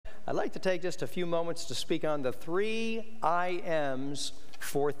I'd like to take just a few moments to speak on the 3 I Ams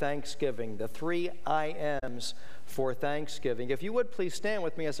for Thanksgiving. The 3 I Ams for Thanksgiving. If you would please stand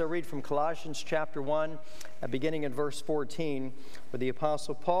with me as I read from Colossians chapter 1, beginning in verse 14, where the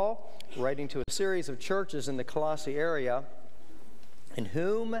Apostle Paul, writing to a series of churches in the Colossae area, in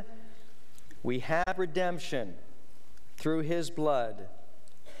whom we have redemption through his blood,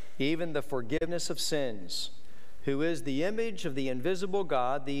 even the forgiveness of sins, who is the image of the invisible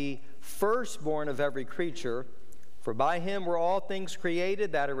God, the firstborn of every creature. For by him were all things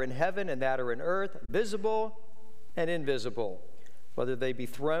created that are in heaven and that are in earth, visible and invisible, whether they be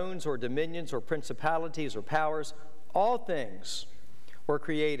thrones or dominions or principalities or powers. All things were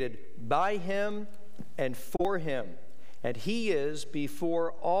created by him and for him. And he is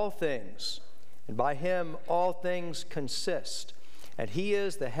before all things, and by him all things consist. And he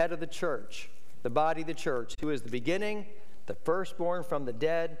is the head of the church, the body of the church, who is the beginning, the firstborn from the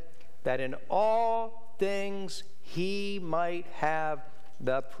dead, that in all things he might have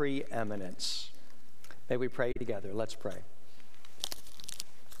the preeminence. May we pray together. Let's pray.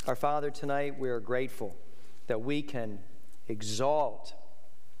 Our Father, tonight we are grateful that we can exalt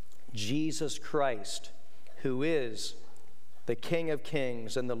Jesus Christ, who is the King of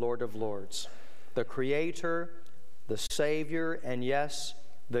Kings and the Lord of Lords, the Creator, the Savior, and yes,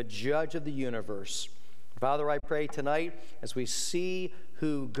 the Judge of the universe. Father, I pray tonight as we see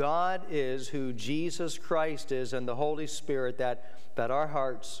who God is, who Jesus Christ is, and the Holy Spirit, that our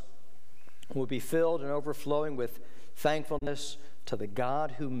hearts will be filled and overflowing with thankfulness to the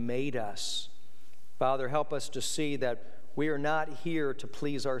God who made us. Father, help us to see that we are not here to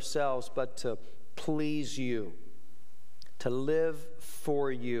please ourselves, but to please you, to live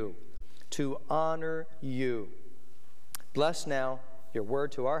for you, to honor you. Bless now your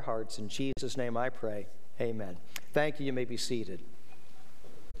word to our hearts. In Jesus' name I pray. Amen. Thank you. You may be seated.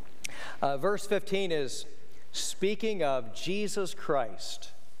 Verse 15 is speaking of Jesus Christ.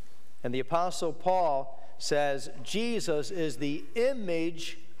 And the Apostle Paul says Jesus is the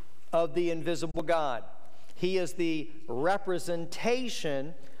image of the invisible God. He is the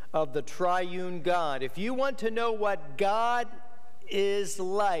representation of the triune God. If you want to know what God is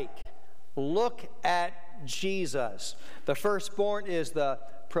like, look at Jesus. The firstborn is the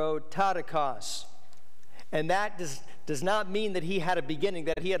prototokos. And that does not mean that he had a beginning,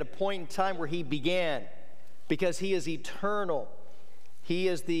 that he had a point in time where he began, because he is eternal. He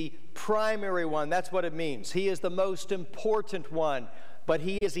is the primary one. That's what it means. He is the most important one, but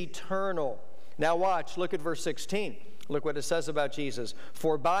he is eternal. Now watch, look at verse 16. Look what it says about Jesus.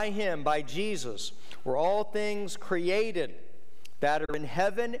 For by him, by Jesus, were all things created that are in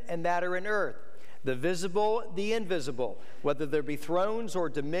heaven and that are in earth, the visible, the invisible, whether there be thrones or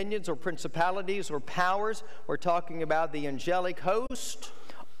dominions or principalities or powers. We're talking about the angelic host.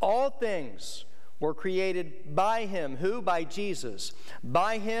 All things were created by him. Who? By Jesus.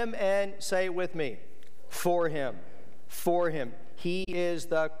 By him, and say it with me, for him. For him. He is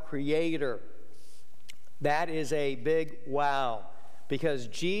the creator. That is a big wow. Because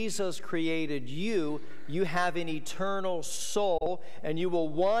Jesus created you, you have an eternal soul, and you will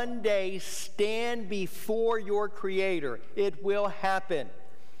one day stand before your Creator. It will happen.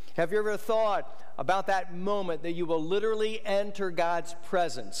 Have you ever thought about that moment that you will literally enter God's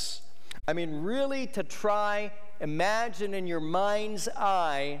presence? I mean, really to try, imagine in your mind's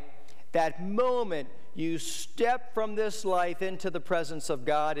eye that moment you step from this life into the presence of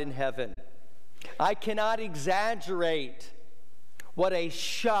God in heaven. I cannot exaggerate what a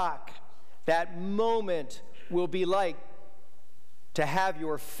shock that moment will be like to have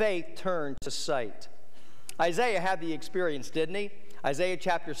your faith turn to sight. Isaiah had the experience, didn't he? Isaiah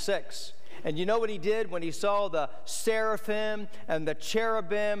chapter 6. And you know what he did when he saw the seraphim and the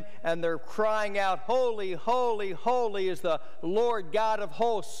cherubim, and they're crying out, "Holy, holy, holy is the Lord God of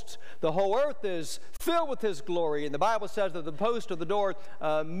hosts. The whole earth is filled with his glory." And the Bible says that the post of the door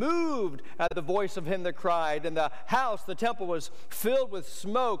moved at the voice of him that cried. And the house, the temple, was filled with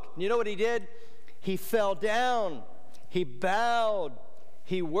smoke. And you know what he did? He fell down. He bowed.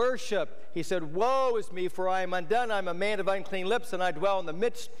 He worshiped. He said, "Woe is me, for I am undone. I am a man of unclean lips, and I dwell in the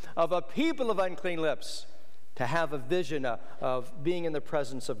midst of a people of unclean lips." To have a vision of being in the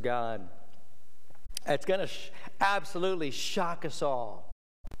presence of God. It's going to absolutely shock us all.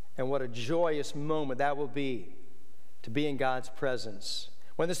 And what a joyous moment that will be, to be in God's presence.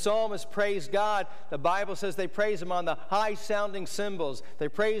 When the psalmists praise God, the Bible says they praise him on the high-sounding cymbals. They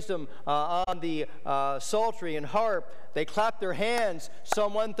praised him on the psaltery and harp. They clapped their hands.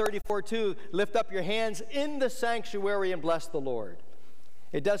 Psalm 134:2, lift up your hands in the sanctuary and bless the Lord.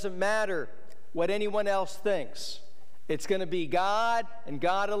 It doesn't matter what anyone else thinks. It's going to be God and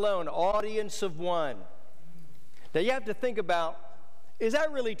God alone, audience of one. Now you have to think about, is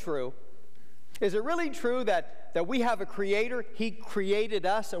that really true? Is it really true that we have a creator? He created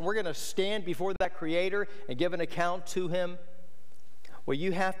us and we're going to stand before that creator and give an account to him? Well,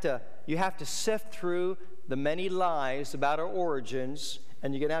 you have to sift through the many lies about our origins,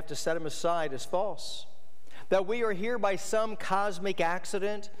 and you're going to have to set them aside as false. That we are here by some cosmic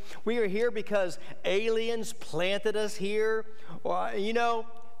accident. We are here because aliens planted us here. Or,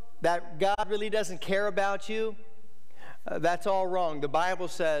 that God really doesn't care about you. That's all wrong. The Bible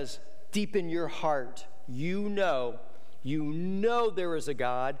says, deep in your heart, you know there is a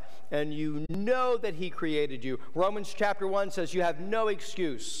God, and you know that he created you. Romans chapter 1 says you have no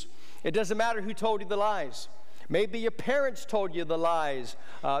excuse. It doesn't matter who told you the lies. Maybe your parents told you the lies,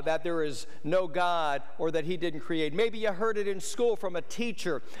 that there is no God or that he didn't create. Maybe you heard it in school from a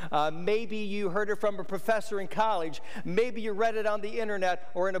teacher. Maybe you heard it from a professor in college. Maybe you read it on the internet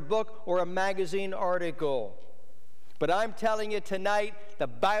or in a book or a magazine article. But I'm telling you tonight, the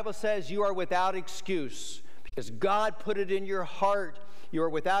Bible says you are without excuse because God put it in your heart. You are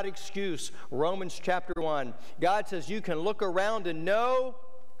without excuse. Romans chapter 1. God says you can look around and know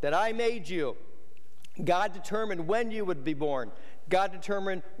that I made you. God determined when you would be born. God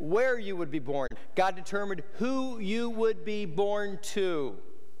determined where you would be born. God determined who you would be born to.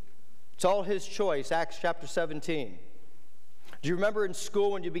 It's all his choice. Acts chapter 17. Do you remember in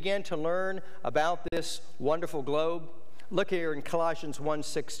school when you began to learn about this wonderful globe? Look here in Colossians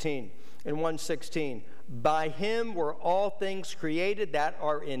 1:16. In 1:16, by him were all things created that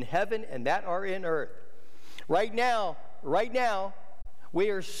are in heaven and that are in earth. Right now, we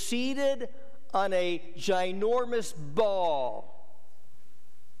are seated on a ginormous ball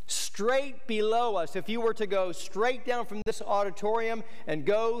straight below us. If you were to go straight down from this auditorium and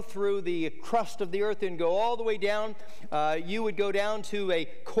go through the crust of the earth and go all the way down, you would go down to a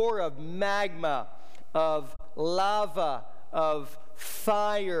core of magma, of lava, of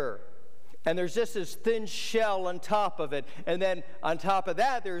fire. And there's just this thin shell on top of it. And then on top of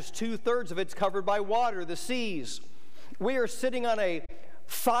that, there's 2/3 of it's covered by water, the seas. We are sitting on a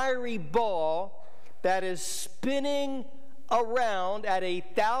fiery ball that is spinning around at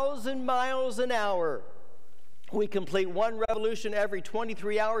 1,000 miles an hour. We complete one revolution every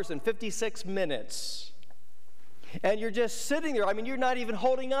 23 hours and 56 minutes. And you're just sitting there. I mean, you're not even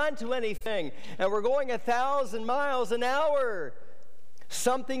holding on to anything. And we're going 1,000 miles an hour.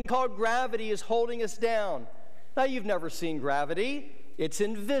 Something called gravity is holding us down. Now, you've never seen gravity. It's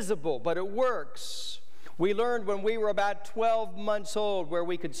invisible, but it works. We learned when we were about 12 months old where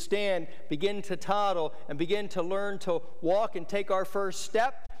we could stand, begin to toddle, and begin to learn to walk and take our first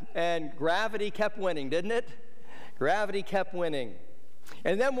step, and gravity kept winning, didn't it? Gravity kept winning.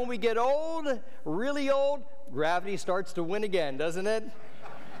 And then when we get old, really old, gravity starts to win again, doesn't it?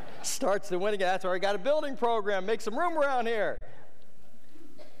 Starts to win again. That's why I got a building program. Make some room around here.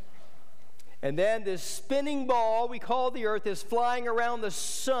 And then this spinning ball we call the earth is flying around the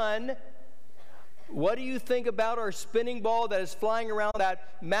sun. What do you think about our spinning ball that is flying around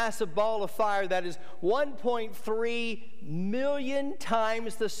that massive ball of fire that is 1.3 million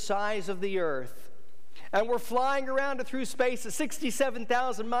times the size of the earth? And we're flying around it through space at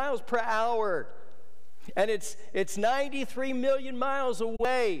 67,000 miles per hour. And it's 93 million miles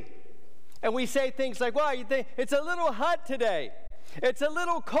away. And we say things like, wow, you think it's a little hot today. It's a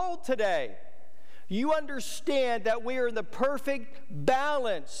little cold today. You understand that we are in the perfect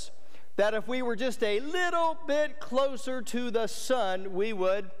balance. That if we were just a little bit closer to the sun, we'd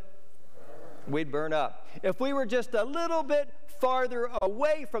burn up. If we were just a little bit farther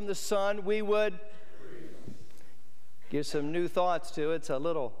away from the sun, we would give some new thoughts to it. It's a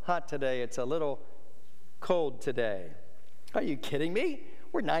little hot today. It's a little cold today. Are you kidding me?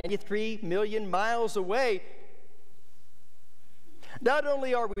 We're 93 million miles away. Not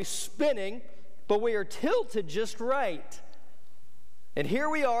only are we spinning, but we are tilted just right. And here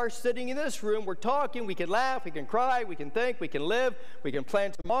we are sitting in this room, we're talking, we can laugh, we can cry, we can think, we can live, we can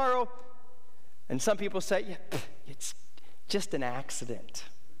plan tomorrow. And some people say, yeah, it's just an accident.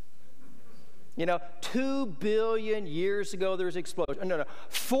 2 billion years ago there was an explosion. No,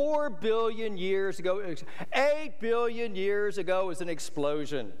 4 billion years ago, 8 billion years ago was an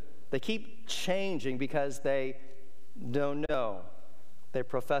explosion. They keep changing because they don't know. They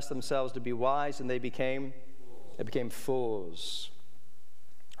profess themselves to be wise and they became fools.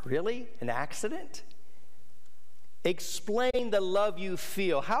 Really? An accident? Explain the love you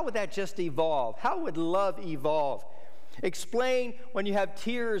feel. How would that just evolve? How would love evolve? Explain when you have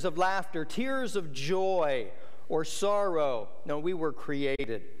tears of laughter, tears of joy or sorrow. No, we were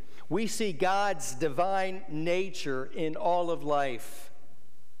created. We see God's divine nature in all of life.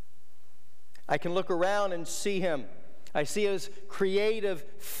 I can look around and see him. I see his creative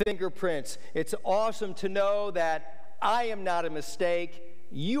fingerprints. It's awesome to know that I am not a mistake.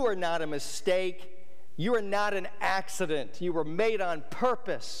 You are not a mistake. You are not an accident. You were made on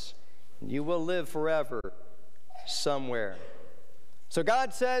purpose. You will live forever somewhere. So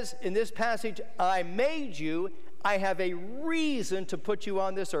God says in this passage, I made you. I have a reason to put you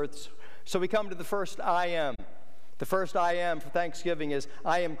on this earth. So we come to the first I am. The first I am for Thanksgiving is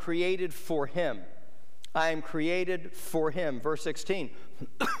I am created for him. I am created for him. Verse 16.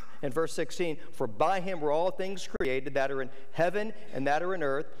 In verse 16, for by him were all things created that are in heaven and that are in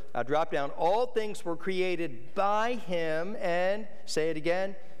earth. I drop down. All things were created by him and, say it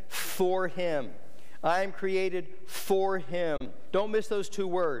again, for him. I am created for him. Don't miss those two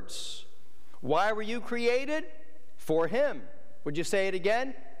words. Why were you created? For him. Would you say it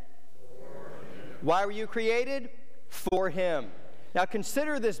again? For him. Why were you created? For him. Now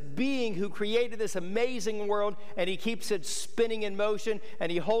consider this being who created this amazing world, and he keeps it spinning in motion,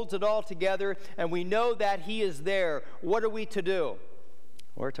 and he holds it all together, and we know that he is there. What are we to do?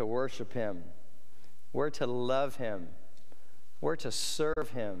 We're to worship him. We're to love him. We're to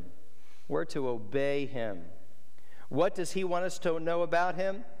serve him. We're to obey him. What does he want us to know about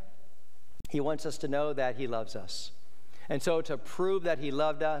him? He wants us to know that he loves us. And so to prove that he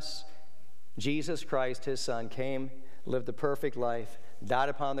loved us, Jesus Christ, his son, came, lived a perfect life, died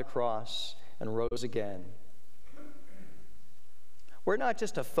upon the cross, and rose again. We're not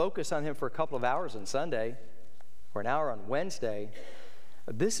just to focus on him for a couple of hours on Sunday or an hour on Wednesday.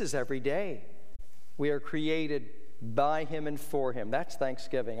 This is every day. We are created by him and for him. That's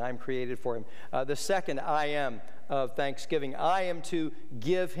Thanksgiving. I'm created for him. The second I am of Thanksgiving, I am to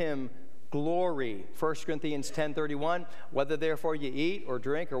give him glory. 1 Corinthians 10:31, whether therefore you eat or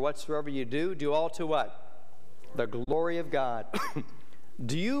drink or whatsoever you do, do all to what? The glory of God.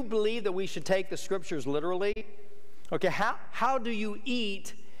 Do you believe that we should take the scriptures literally? Okay, how do you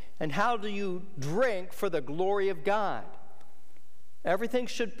eat and how do you drink for the glory of God? Everything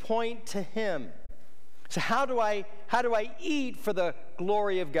should point to him. So how do I eat for the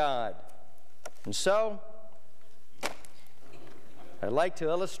glory of God? And so, I'd like to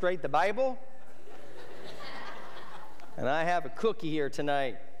illustrate the Bible. And I have a cookie here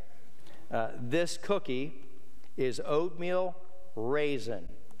tonight. This cookie is oatmeal raisin.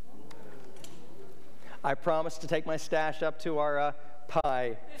 I promise to take my stash up to our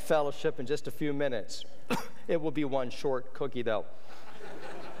pie fellowship in just a few minutes. It will be one short cookie, though.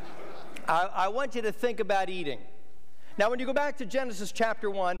 I want you to think about eating. Now, when you go back to Genesis chapter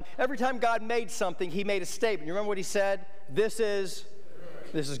 1, every time God made something, he made a statement. You remember what he said? This is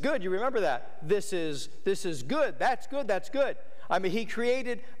good. You remember that? This is good. That's good. That's good. I mean, he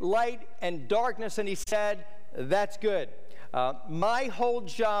created light and darkness, and he said, that's good. My whole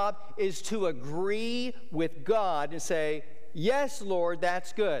job is to agree with God and say, yes, Lord,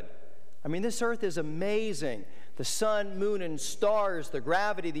 that's good. I mean, this earth is amazing. The sun, moon, and stars, the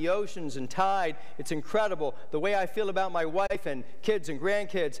gravity, the oceans, and tide, it's incredible. The way I feel about my wife and kids and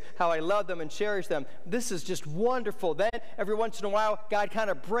grandkids, how I love them and cherish them, this is just wonderful. Then, every once in a while, God kind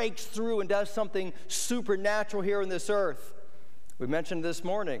of breaks through and does something supernatural here on this earth. We mentioned this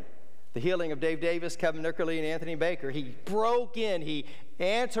morning the healing of Dave Davis, Kevin Nickerly, and Anthony Baker. He broke in. He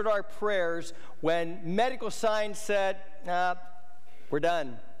answered our prayers when medical science said, we're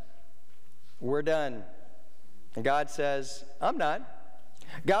done. We're done. And God says, I'm not.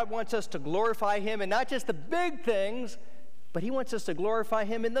 God wants us to glorify him in not just the big things, but he wants us to glorify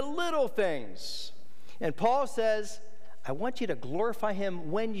him in the little things. And Paul says, I want you to glorify him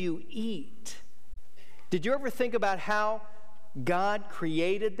when you eat. Did you ever think about how God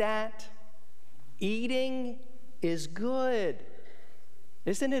created that? Eating is good.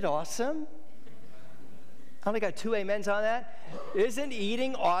 Isn't it awesome? I only got 2 amens on that. Isn't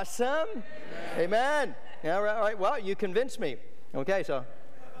eating awesome? Amen. Yeah, all right. Well, you convinced me. Okay, so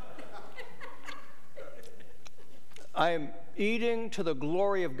I am eating to the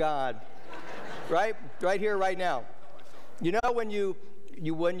glory of God. Right here, right now. You know, when you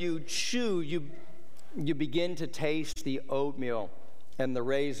chew, you begin to taste the oatmeal and the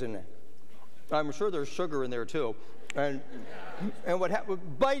raisin. I'm sure there's sugar in there too. And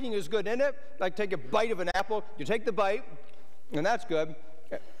biting is good, isn't it? Like take a bite of an apple, you take the bite, and that's good.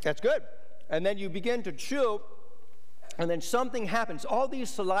 That's good. And then you begin to chew, and then something happens. All these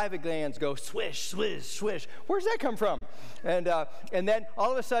saliva glands go swish, swish, swish. Where does that come from? And then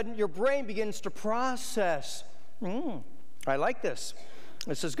all of a sudden, your brain begins to process. I like this.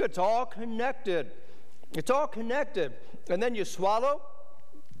 This is good. It's all connected. It's all connected. And then you swallow,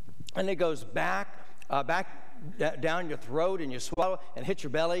 and it goes back down your throat, and you swallow and hit your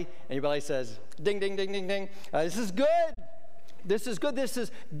belly, and your belly says, ding, ding, ding, ding, ding. This is good. This is good. This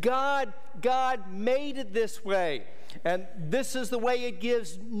is God. God made it this way. And this is the way it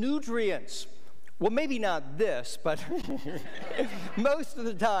gives nutrients. Well, maybe not this, but most of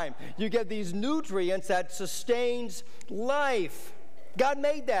the time you get these nutrients that sustains life. God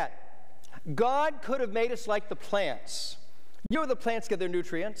made that. God could have made us like the plants. You know where the plants get their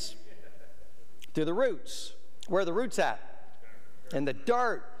nutrients? Through the roots. Where are the roots at? In the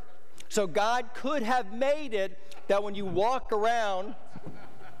dirt. So God could have made it that when you walk around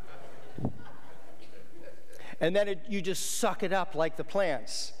and then you just suck it up like the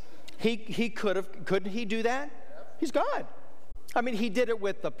plants. He could have, couldn't he do that? He's God. I mean, he did it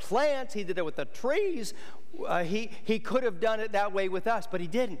with the plants. He did it with the trees. He could have done it that way with us, but he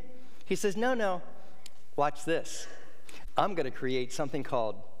didn't. He says, no, watch this. I'm going to create something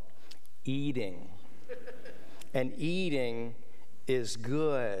called eating. And eating is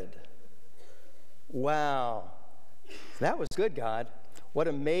good. Wow. That was good, God. What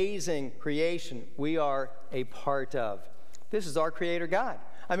amazing creation we are a part of. This is our Creator God.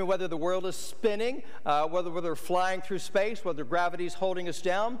 I mean, whether the world is spinning, whether we're flying through space, whether gravity's holding us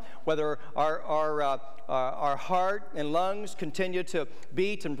down, whether our heart and lungs continue to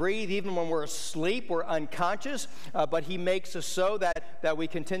beat and breathe, even when we're asleep, we're unconscious, but He makes us so that we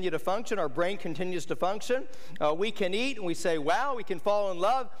continue to function, our brain continues to function. We can eat and we say, wow, we can fall in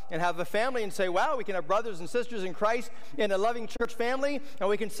love and have a family and say, wow, we can have brothers and sisters in Christ in a loving church family, and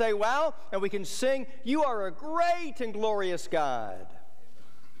we can say, wow, and we can sing, you are a great and glorious God.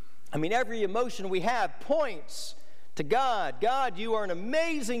 I mean, every emotion we have points to God. God, you are an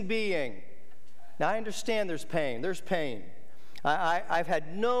amazing being. Now, I understand there's pain. There's pain. I've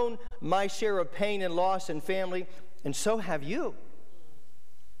had known my share of pain and loss in family, and so have you.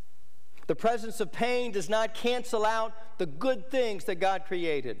 The presence of pain does not cancel out the good things that God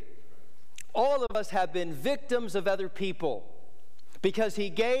created. All of us have been victims of other people because He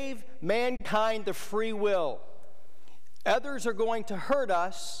gave mankind the free will. Others are going to hurt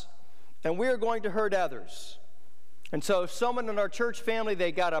us, and we're going to hurt others. And so someone in our church family,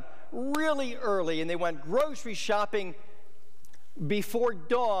 they got up really early and they went grocery shopping before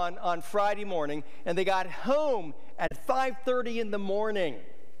dawn on Friday morning, and they got home at 5:30 in the morning,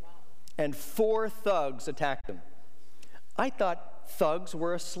 and 4 thugs attacked them. I thought thugs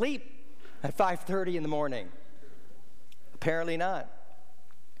were asleep at 5:30 in the morning. Apparently not.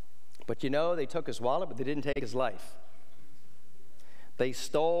 But you know, they took his wallet, but they didn't take his life. They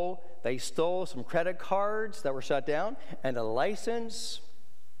stole some credit cards that were shut down and a license,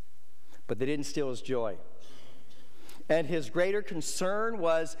 but they didn't steal his joy. And his greater concern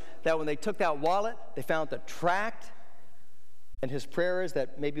was that when they took that wallet, they found the tract, and his prayer is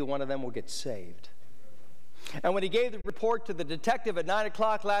that maybe one of them will get saved. And when he gave the report to the detective at 9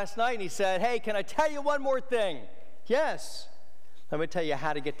 o'clock last night, and he said, hey, can I tell you one more thing? Yes. Let me tell you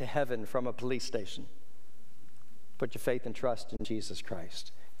how to get to heaven from a police station. Put your faith and trust in Jesus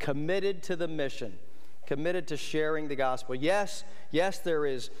Christ. Committed to the mission. Committed to sharing the gospel. Yes, there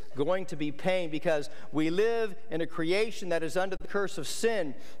is going to be pain because we live in a creation that is under the curse of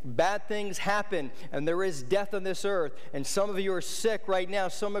sin. Bad things happen, and there is death on this earth. And some of you are sick right now.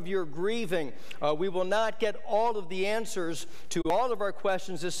 Some of you are grieving. We will not get all of the answers to all of our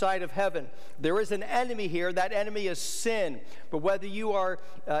questions this side of heaven. There is an enemy here. That enemy is sin. But whether you are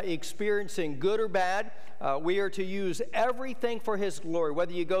experiencing good or bad, we are to use everything for His glory,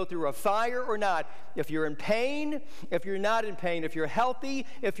 whether you go through a fire or not. If you're in pain, if you're not in pain, if you're healthy,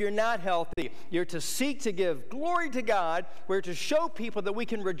 if you're not healthy, you're to seek to give glory to God. We're to show people that we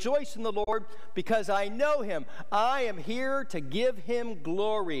can rejoice in the Lord because I know Him. I am here to give Him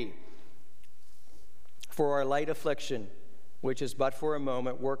glory. For our light affliction, which is but for a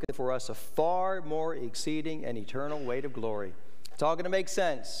moment, worketh for us a far more exceeding and eternal weight of glory. It's all going to make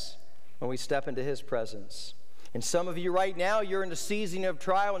sense when we step into His presence. And some of you right now, you're in a season of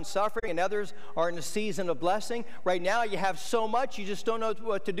trial and suffering, and others are in a season of blessing. Right now, you have so much, you just don't know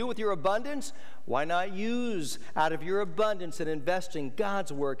what to do with your abundance. Why not use out of your abundance and invest in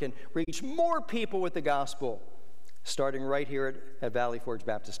God's work and reach more people with the gospel, starting right here at Valley Forge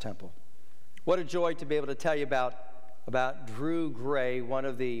Baptist Temple. What a joy to be able to tell you about Drew Gray, one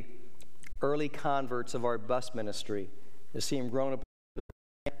of the early converts of our bus ministry, to see him grown up,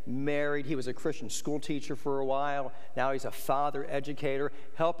 married. He was a Christian school teacher for a while. Now he's a father educator,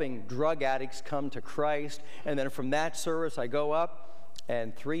 helping drug addicts come to Christ. And then from that service, I go up,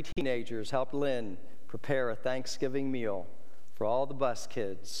 and 3 teenagers helped Lynn prepare a Thanksgiving meal for all the bus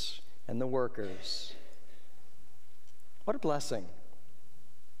kids and the workers. What a blessing.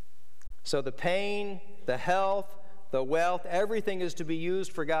 So the pain, the health, the wealth, everything is to be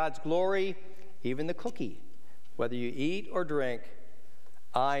used for God's glory, even the cookie. Whether you eat or drink,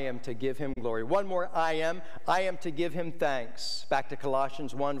 I am to give him glory. One more I am to give him thanks. Back to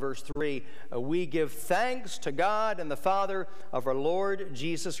Colossians 1 verse 3. We give thanks to God and the Father of our Lord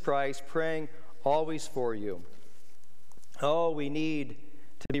Jesus Christ, praying always for you. Oh, we need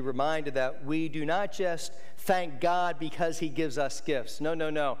to be reminded that we do not just thank God because he gives us gifts.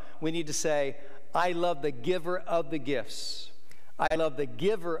 No. We need to say, I love the giver of the gifts. I love the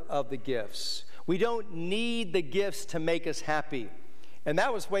giver of the gifts. We don't need the gifts to make us happy. And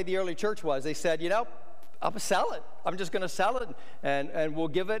that was the way the early church was. They said, I'm going to sell it. I'm just going to sell it, and we'll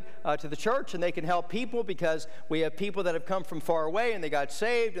give it to the church, and they can help people because we have people that have come from far away, and they got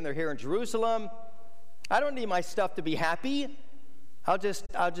saved, and they're here in Jerusalem. I don't need my stuff to be happy. I'll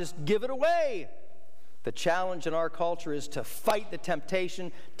just give it away. The challenge in our culture is to fight the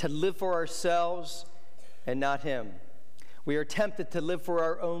temptation to live for ourselves and not him. We are tempted to live for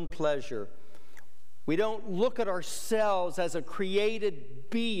our own pleasure. We don't look at ourselves as a created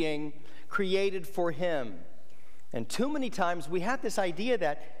being created for him. And too many times we have this idea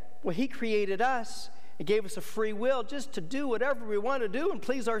that, he created us and gave us a free will just to do whatever we want to do and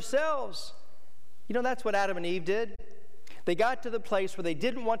please ourselves. That's what Adam and Eve did. They got to the place where they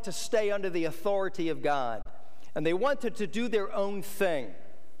didn't want to stay under the authority of God, and they wanted to do their own thing.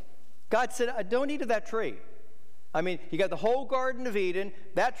 God said, don't eat of that tree. You got the whole Garden of Eden,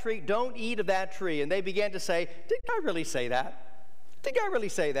 that tree, don't eat of that tree. And they began to say, did God really say that? Did God really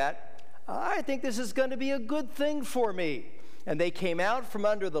say that? I think this is going to be a good thing for me. And they came out from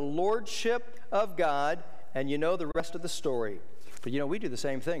under the lordship of God, and you know the rest of the story. But we do the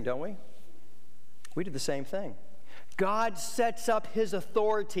same thing, don't we? We do the same thing. God sets up his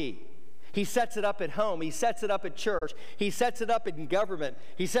authority. He sets it up at home. He sets it up at church. He sets it up in government.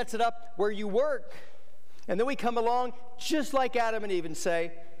 He sets it up where you work. And then we come along just like Adam and Eve and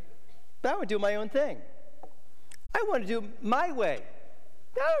say, I want to do my own thing. I want to do my way.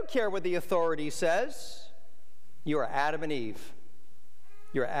 I don't care what the authority says. You are Adam and Eve.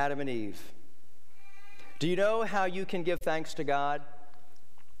 You're Adam and Eve. Do you know how you can give thanks to God?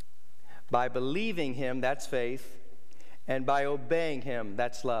 By believing him, that's faith, and by obeying him,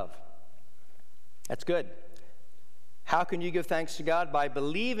 that's love. That's good. How can you give thanks to God? By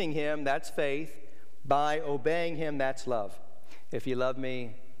believing him, that's faith. By obeying him, that's love. If you love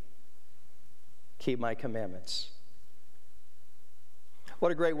me, keep my commandments.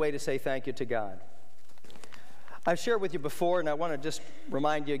 What a great way to say thank you to God. I've shared with you before, and I want to just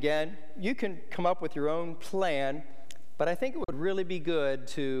remind you again, you can come up with your own plan, but I think it would really be good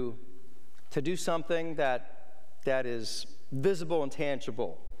to do something that is visible and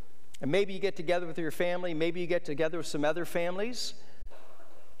tangible. And maybe you get together with your family, maybe you get together with some other families,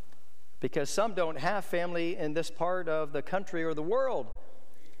 because some don't have family in this part of the country or the world.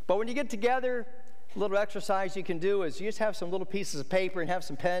 But when you get together, a little exercise you can do is you just have some little pieces of paper and have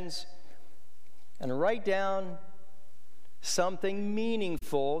some pens and write down something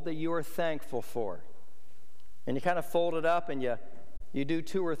meaningful that you are thankful for. And you kind of fold it up and you do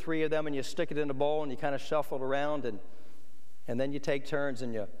 2 or 3 of them and you stick it in a bowl and you kind of shuffle it around and then you take turns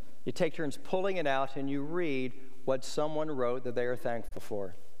and you take turns pulling it out and you read what someone wrote that they are thankful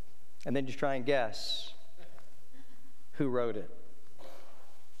for. And then you try and guess who wrote it.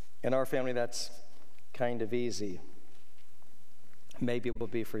 In our family, that's kind of easy. Maybe it will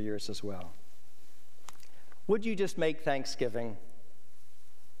be for yours as well. Would you just make Thanksgiving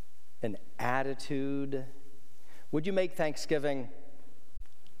an attitude? Would you make Thanksgiving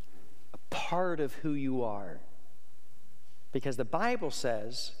a part of who you are? Because the Bible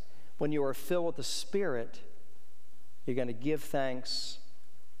says when you are filled with the Spirit, you're going to give thanks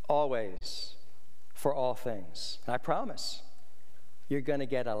always for all things. And I promise, you're going to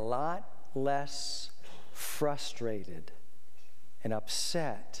get a lot less frustrated and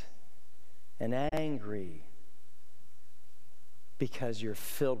upset and angry because you're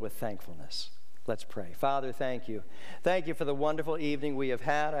filled with thankfulness. Let's pray. Father, thank you. Thank you for the wonderful evening we have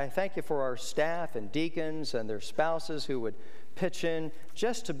had. I thank you for our staff and deacons and their spouses who would pitch in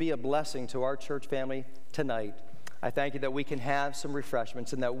just to be a blessing to our church family tonight. I thank you that we can have some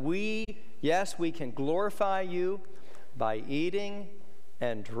refreshments and that we can glorify you by eating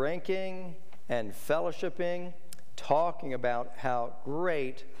and drinking and fellowshipping, talking about how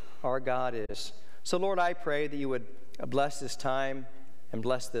great our God is. So, Lord, I pray that you would bless this time and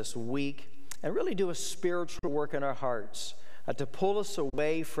bless this week and really do a spiritual work in our hearts to pull us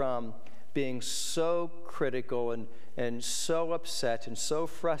away from being so critical and so upset and so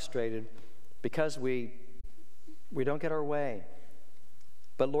frustrated because we don't get our way.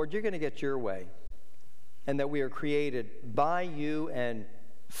 But Lord, you're going to get your way, and that we are created by you and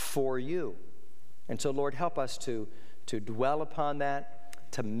for you. And so, Lord, help us to dwell upon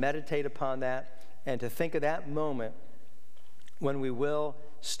that, to meditate upon that, and to think of that moment when we will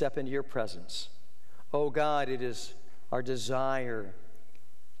step into your presence. Oh God, it is our desire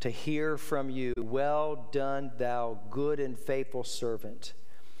to hear from you, well done, thou good and faithful servant,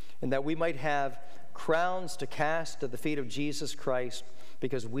 and that we might have crowns to cast at the feet of Jesus Christ,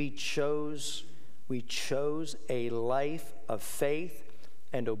 because we chose a life of faith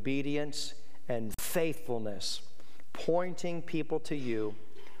and obedience and faithfulness, pointing people to you,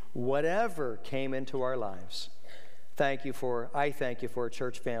 whatever came into our lives. I thank you for a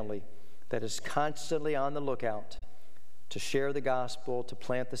church family that is constantly on the lookout to share the gospel, to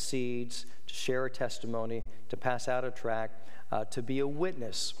plant the seeds, to share a testimony, to pass out a tract, to be a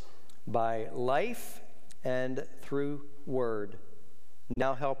witness by life and through word.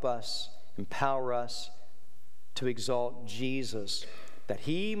 Now help us, empower us to exalt Jesus, that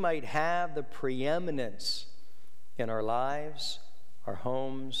he might have the preeminence in our lives, our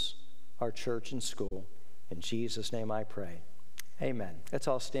homes, our church and school. In Jesus' name I pray. Amen. Let's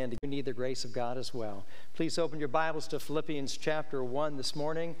all stand. You need the grace of God as well. Please open your Bibles to Philippians chapter 1 this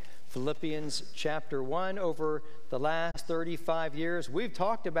morning. Philippians chapter 1. Over the last 35 years, we've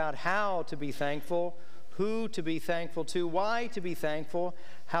talked about how to be thankful, who to be thankful to, why to be thankful,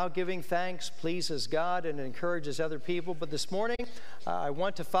 how giving thanks pleases God and encourages other people. But this morning, I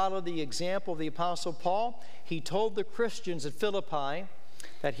want to follow the example of the Apostle Paul. He told the Christians at Philippi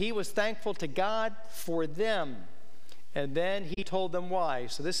that he was thankful to God for them. And then he told them why.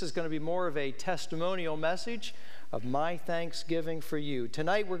 So this is going to be more of a testimonial message of my thanksgiving for you.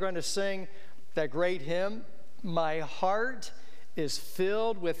 Tonight we're going to sing that great hymn, My Heart is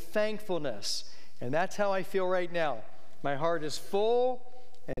Filled with Thankfulness. And that's how I feel right now. My heart is full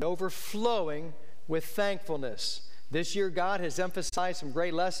and overflowing with thankfulness. This year God has emphasized some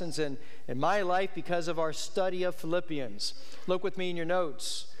great lessons in my life because of our study of Philippians. Look with me in your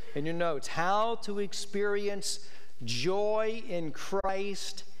notes. How to experience joy in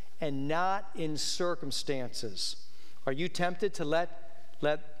Christ and not in circumstances. Are you tempted to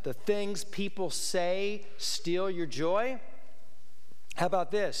let the things people say steal your joy? How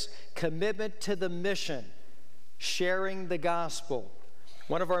about this? Commitment to the mission, sharing the gospel.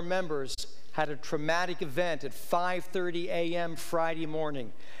 One of our members had a traumatic event at 5:30 a.m. Friday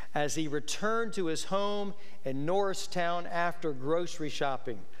morning as he returned to his home in Norristown after grocery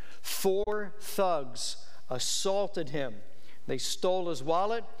shopping. 4 thugs assaulted him. They stole his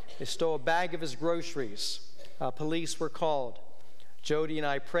wallet. They stole a bag of his groceries. Police were called. Jody and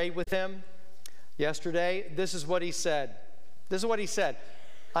I prayed with him yesterday. This is what he said.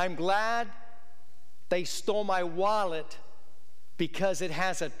 I'm glad they stole my wallet because it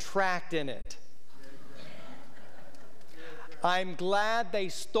has a tract in it. I'm glad they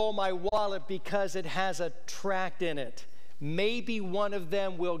stole my wallet because it has a tract in it. Maybe one of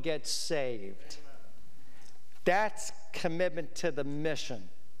them will get saved. That's commitment to the mission.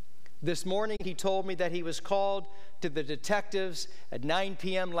 This morning he told me that he was called to the detectives at 9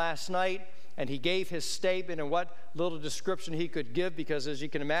 p.m. last night, and he gave his statement and what little description he could give, because as you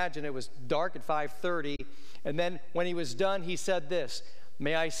can imagine, it was dark at 5:30. And then when he was done, he said this,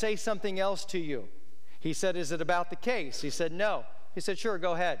 "May I say something else to you?" He said, "Is it about the case?" He said, "No." He said, "Sure,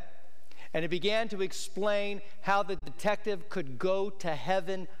 go ahead." And he began to explain how the detective could go to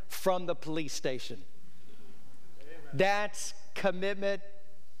heaven from the police station. Amen. That's commitment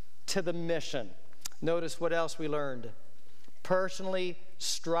to the mission. Notice what else we learned. Personally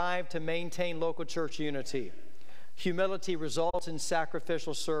strive to maintain local church unity. Humility results in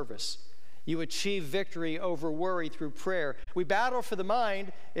sacrificial service. You achieve victory over worry through prayer. We battle for the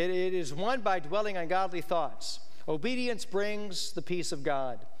mind. It is won by dwelling on godly thoughts. Obedience brings the peace of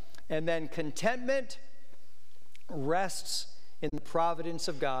God. And then contentment rests in the providence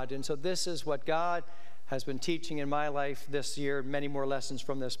of God. And so this is what God has been teaching in my life this year. Many more lessons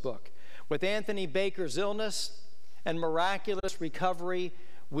from this book. With Anthony Baker's illness and miraculous recovery,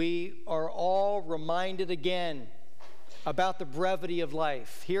 we are all reminded again about the brevity of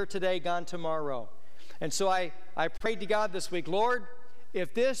life. Here today, gone tomorrow. And so I prayed to God this week, Lord,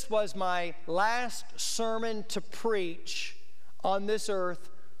 if this was my last sermon to preach on this earth,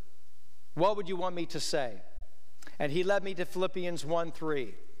 what would you want me to say? And he led me to Philippians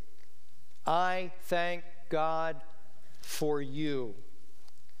 1:3. I thank God for you.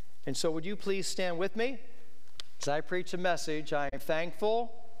 And so would you please stand with me as I preach a message. I am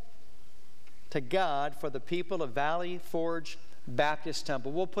thankful to God for the people of Valley Forge Baptist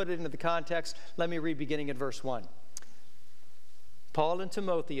Temple. We'll put it into the context. Let me read beginning at verse 1. Paul and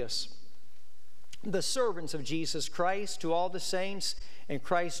Timotheus, the servants of Jesus Christ, to all the saints in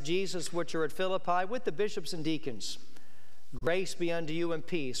Christ Jesus which are at Philippi, with the bishops and deacons. Grace be unto you and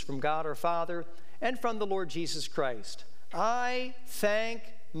peace from God our Father and from the Lord Jesus Christ. I thank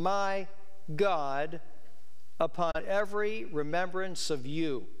my God upon every remembrance of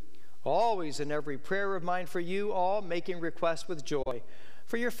you, always in every prayer of mine for you all, making request with joy,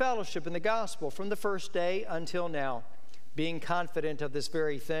 for your fellowship in the gospel from the first day until now, being confident of this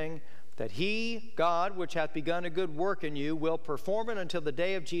very thing, that he, God, which hath begun a good work in you, will perform it until the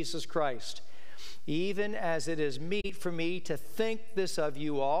day of Jesus Christ. Even as it is meet for me to think this of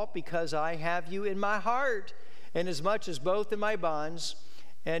you all, because I have you in my heart, inasmuch as both in my bonds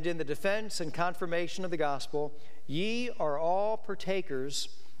and in the defense and confirmation of the gospel, ye are all partakers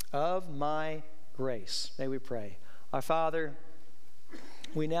of my grace. May we pray. Our Father,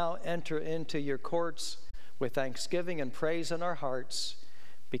 we now enter into your courts with thanksgiving and praise in our hearts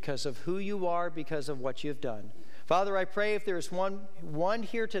because of who you are, because of what you've done. Father, I pray if there's one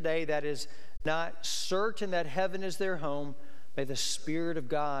here today that is not certain that heaven is their home, may the Spirit of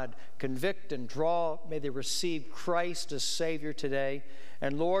God convict and draw. May they receive Christ as Savior today.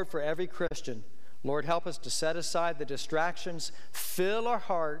 And Lord, for every Christian, Lord, help us to set aside the distractions, fill our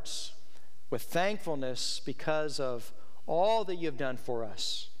hearts with thankfulness because of all that you've done for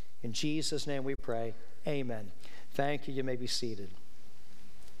us. In Jesus' name we pray. Amen. Thank you. You may be seated.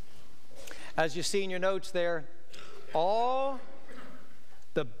 As you see in your notes there, all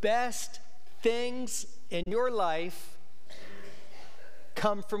the best things in your life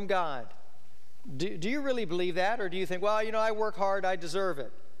come from God. Do you really believe that? Or do you think, well, I work hard, I deserve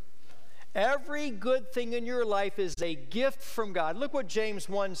it? Every good thing in your life is a gift from God. Look what James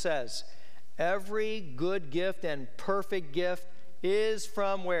 1 says. Every good gift and perfect gift is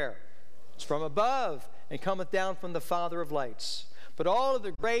from where? It's from above and cometh down from the Father of lights. But all of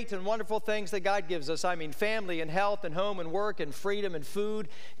the great and wonderful things that God gives us, family and health and home and work and freedom and food,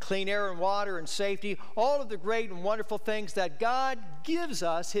 clean air and water and safety, all of the great and wonderful things that God gives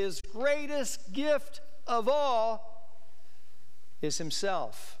us, his greatest gift of all is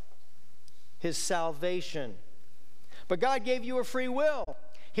himself, his salvation. But God gave you a free will.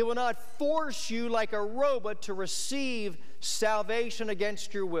 He will not force you like a robot to receive salvation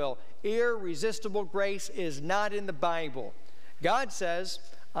against your will. Irresistible grace is not in the Bible. God says,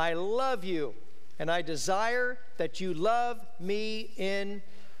 I love you, and I desire that you love me in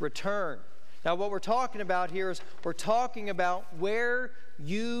return. Now, what we're talking about here is we're talking about where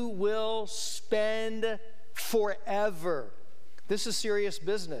you will spend forever. This is serious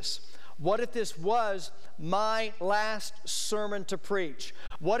business. What if this was my last sermon to preach?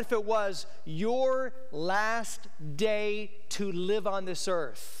 What if it was your last day to live on this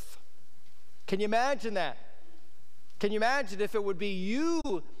earth? Can you imagine that? Can you imagine if it would be you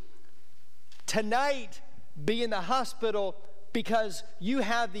tonight be in the hospital because you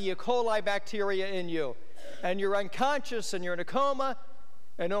have the E. coli bacteria in you and you're unconscious and you're in a coma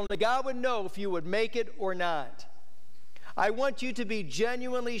and only God would know if you would make it or not? I want you to be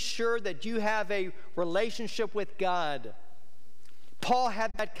genuinely sure that you have a relationship with God. Paul had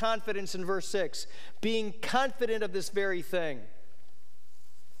that confidence in verse 6, being confident of this very thing.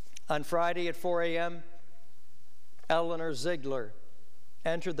 On Friday at 4 a.m., Eleanor Ziegler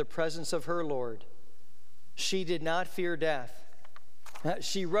entered the presence of her Lord. She did not fear death.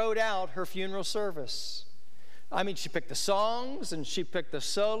 She wrote out her funeral service. She picked the songs, and she picked the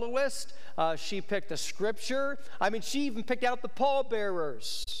soloist. She picked the scripture. She even picked out the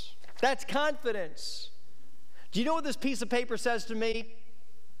pallbearers. That's confidence. Do you know what this piece of paper says to me?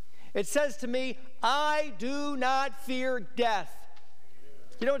 It says to me, I do not fear death.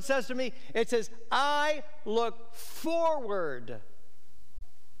 You know what it says to me? It says, I look forward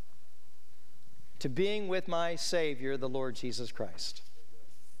to being with my Savior, the Lord Jesus Christ.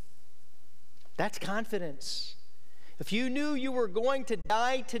 That's confidence. If you knew you were going to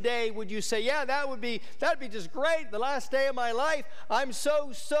die today, would you say, yeah, that'd be just great, the last day of my life. I'm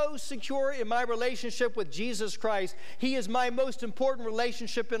so secure in my relationship with Jesus Christ. He is my most important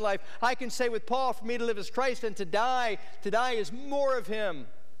relationship in life. I can say with Paul, for me to live is Christ, and to die is more of him.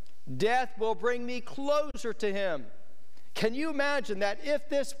 Death will bring me closer to him. Can you imagine that if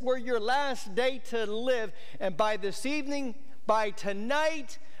this were your last day to live, and by this evening, by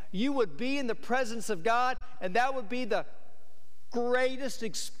tonight, you would be in the presence of God, and that would be the greatest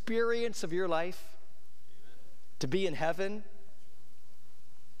experience of your life? To be in heaven,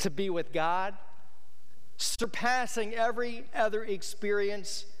 to be with God, surpassing every other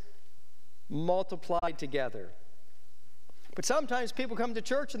experience multiplied together. But sometimes people come to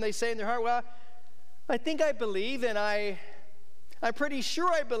church and they say in their heart, well, I think I believe, and I I'm pretty sure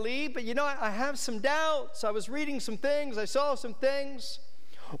I believe, but I have some doubts. I was reading some things. I saw some things.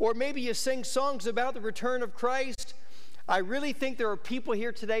 Or maybe you sing songs about the return of Christ. I really think there are people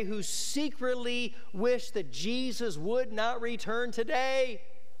here today who secretly wish that Jesus would not return today.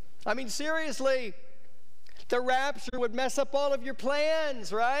 I mean, seriously, the rapture would mess up all of your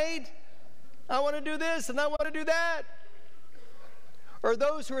plans, right? I want to do this and I want to do that. Or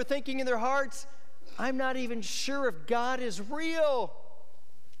those who are thinking in their hearts, I'm not even sure if God is real.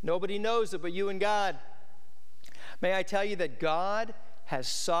 Nobody knows it but you and God. May I tell you that God has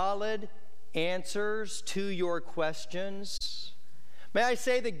solid answers to your questions? May I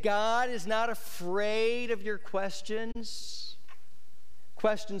say that God is not afraid of your questions?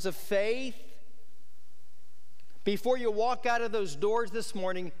 Questions of faith? Before you walk out of those doors this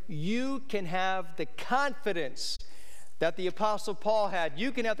morning, you can have the confidence that the Apostle Paul had.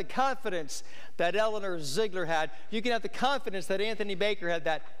 You can have the confidence that Eleanor Ziegler had. You can have the confidence that Anthony Baker had,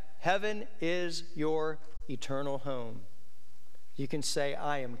 that heaven is your eternal home. You can say,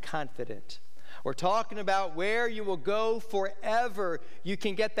 I am confident. We're talking about where you will go forever. You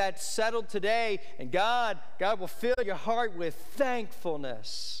can get that settled today, and God will fill your heart with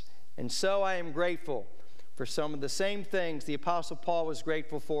thankfulness. And so I am grateful for some of the same things the Apostle Paul was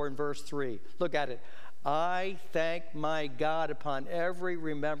grateful for in verse 3. Look at it. I thank my God upon every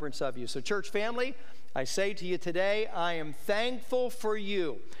remembrance of you. So, church family, I say to you today, I am thankful for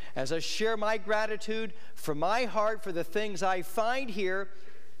you as I share my gratitude from my heart for the things I find here.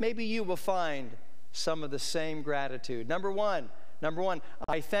 Maybe you will find some of the same gratitude. Number one,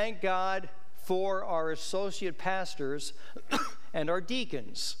 I thank God for our associate pastors and our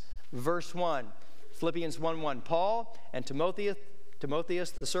deacons. Verse 1, Philippians 1:1, Paul and Timotheus,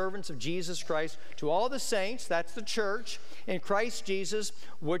 the servants of Jesus Christ, to all the saints, that's the church, in Christ Jesus,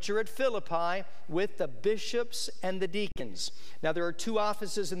 which are at Philippi, with the bishops and the deacons. Now, there are two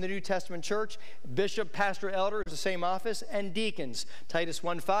offices in the New Testament church. Bishop, pastor, elder is the same office, and deacons. Titus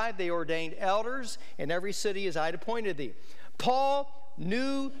 1:5, they ordained elders in every city as I had appointed thee. Paul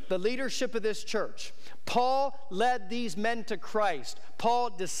knew the leadership of this church. Paul led these men to Christ.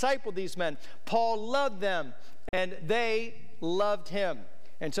 Paul discipled these men. Paul loved them, and they loved him.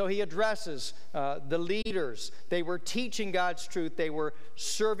 And so he addresses the leaders. They were teaching God's truth. They were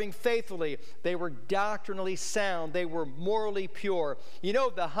serving faithfully. They were doctrinally sound. They were morally pure. You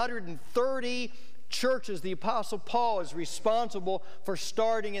know, the 130 churches the Apostle Paul is responsible for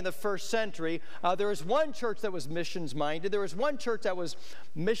starting in the first century, there was one church that was missions-minded. There was one church that was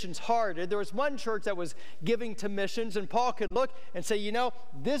missions-hearted. There was one church that was giving to missions. And Paul could look and say,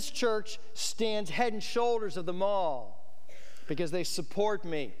 this church stands head and shoulders of them all, because they support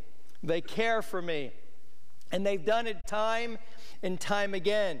me, they care for me, and they've done it time and time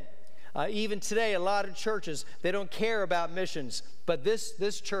again. Even today, a lot of churches, they don't care about missions, but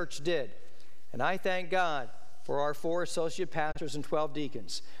this church did. And I thank God for our 4 associate pastors and 12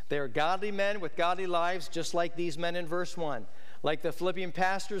 deacons. They are godly men with godly lives, just like these men in verse 1. Like the Philippian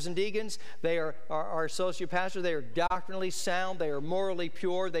pastors and deacons, they are our associate pastors. They are doctrinally sound. They are morally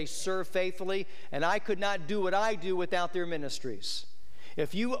pure. They serve faithfully. And I could not do what I do without their ministries.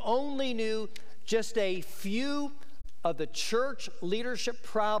 If you only knew just a few of the church leadership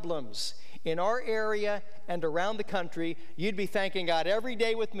problems in our area and around the country, you'd be thanking God every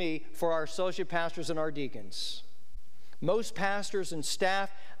day with me for our associate pastors and our deacons. Most pastors and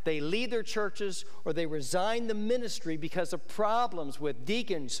staff, they leave their churches or they resign the ministry because of problems with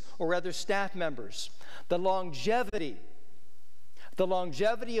deacons or other staff members. The longevity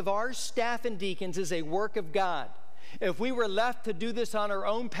of our staff and deacons is a work of God. If we were left to do this on our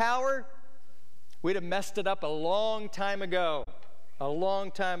own power, we'd have messed it up a long time ago. A long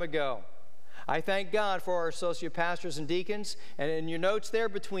time ago. I thank God for our associate pastors and deacons. And in your notes there,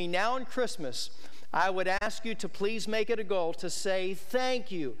 between now and Christmas, I would ask you to please make it a goal to say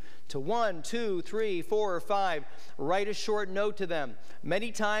thank you to 1, 2, 3, 4, or 5. Write a short note to them.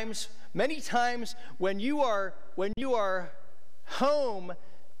 Many times when you are home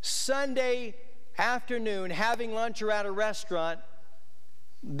Sunday afternoon having lunch or at a restaurant,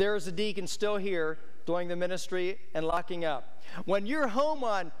 there's a deacon still here doing the ministry and locking up. When you're home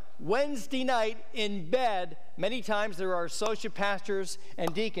on Wednesday night in bed, many times there are associate pastors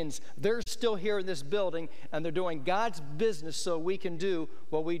and deacons. They're still here in this building, and they're doing God's business so we can do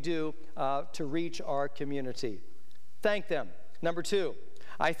what we do to reach our community. Thank them. Number 2,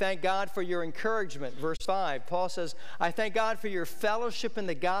 I thank God for your encouragement. Verse 5, Paul says, I thank God for your fellowship in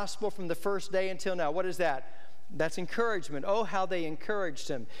the gospel from the first day until now. What is that? That's encouragement. Oh, how they encouraged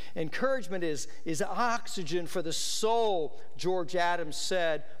him. Encouragement is oxygen for the soul, George Adams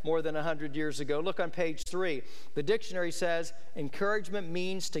said more than 100 years ago. Look on page 3. The dictionary says encouragement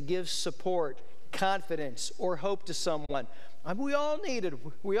means to give support, confidence, or hope to someone. We all need it.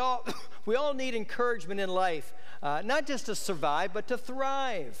 We all need encouragement in life, not just to survive, but to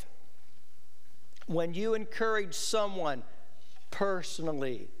thrive. When you encourage someone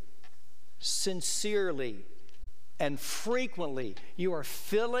personally, sincerely, and frequently, you are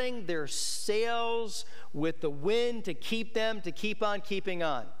filling their sails with the wind to keep them to keep on keeping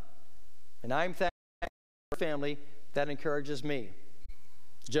on. And I'm thankful for our family that encourages me,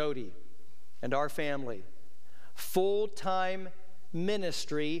 Jody, and our family. Full-time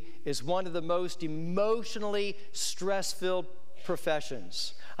ministry is one of the most emotionally stress-filled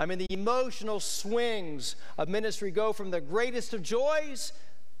professions. I mean, the emotional swings of ministry go from the greatest of joys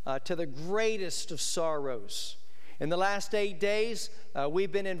to the greatest of sorrows. In the last 8 days,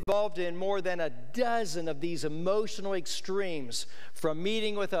 we've been involved in more than a dozen of these emotional extremes, from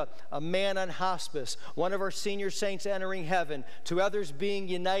meeting with a man on hospice, one of our senior saints entering heaven, to others being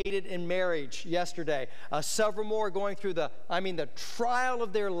united in marriage yesterday, several more going through the trial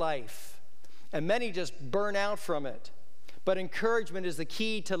of their life, and many just burn out from it. But encouragement is the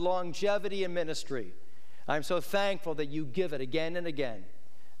key to longevity in ministry. I'm so thankful that you give it again and again.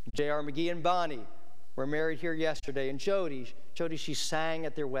 J.R. McGee and Bonnie were married here yesterday, and Jody, she sang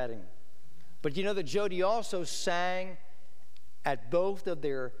at their wedding. But you know that Jody also sang at both of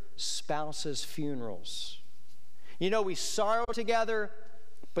their spouses' funerals. You know, we sorrow together,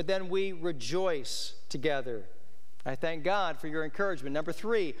 but then we rejoice together. I thank God for your encouragement. Number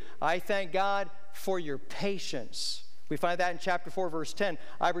 3, I thank God for your patience. We find that in chapter 4, verse 10.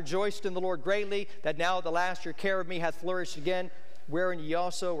 I rejoiced in the Lord greatly, that now at the last your care of me hath flourished again, wherein ye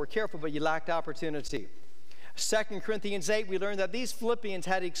also were careful, but ye lacked opportunity. 2 Corinthians 8, we learn that these Philippians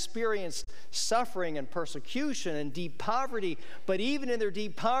had experienced suffering and persecution and deep poverty, but even in their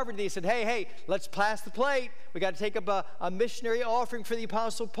deep poverty, they said, hey, let's pass the plate. We got to take up a missionary offering for the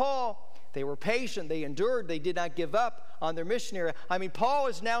Apostle Paul. They were patient. They endured. They did not give up on their missionary. Paul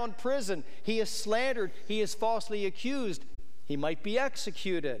is now in prison. He is slandered. He is falsely accused. He might be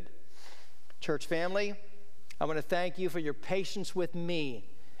executed. Church family, I want to thank you for your patience with me,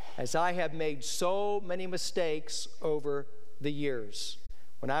 as I have made so many mistakes over the years.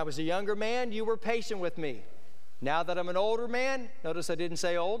 When I was a younger man, you were patient with me. Now that I'm an older man, notice I didn't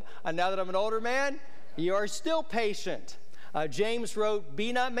say old, now that I'm an older man, you are still patient. James wrote,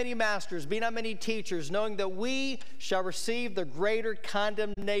 be not many masters, be not many teachers, knowing that we shall receive the greater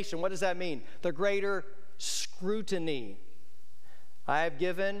condemnation. What does that mean? The greater scrutiny. I have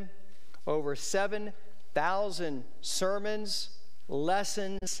given over 7,000 sermons,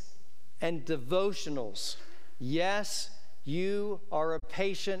 lessons, and devotionals. Yes, you are a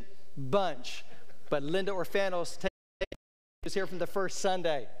patient bunch. But Linda Orfanos is here from the first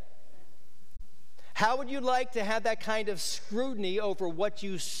Sunday. How would you like to have that kind of scrutiny over what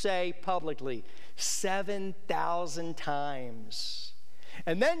you say publicly? 7,000 times.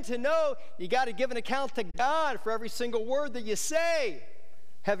 And then to know you got to give an account to God for every single word that you say.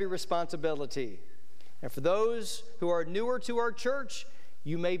 Heavy responsibility. And for those who are newer to our church,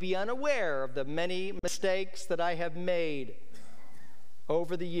 you may be unaware of the many mistakes that I have made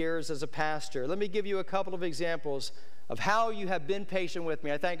over the years as a pastor. Let me give you a couple of examples of how you have been patient with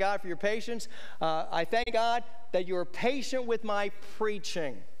me. I thank God for your patience. I thank God that you are patient with my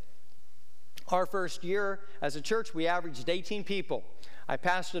preaching. Our first year as a church, we averaged 18 people. I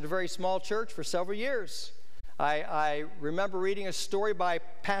pastored a very small church for several years. I remember reading a story by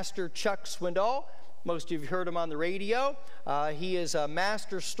Pastor Chuck Swindoll. Most of you have heard him on the radio. He is a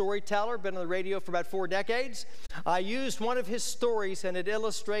master storyteller, been on the radio for about 4 decades. I used one of his stories, and it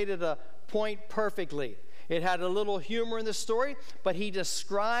illustrated a point perfectly. It had a little humor in the story, but he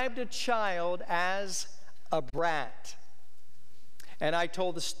described a child as a brat. And I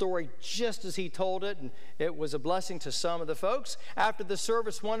told the story just as he told it, and it was a blessing to some of the folks. After the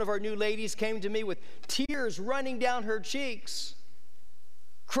service, one of our new ladies came to me with tears running down her cheeks,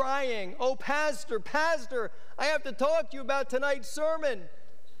 crying, "Oh, Pastor, I have to talk to you about tonight's sermon.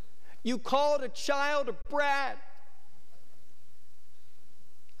 You called a child a brat."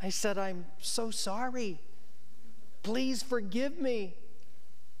 I said, "I'm so sorry. Please forgive me."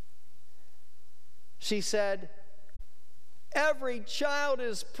 She said, "Every child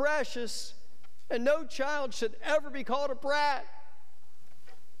is precious, and no child should ever be called a brat.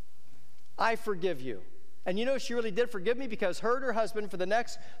 I forgive you." And you know, she really did forgive me, because her and her husband, for the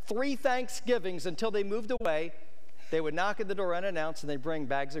next 3 Thanksgivings until they moved away, they would knock at the door unannounced, and they'd bring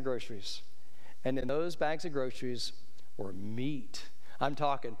bags of groceries. And in those bags of groceries were meat. I'm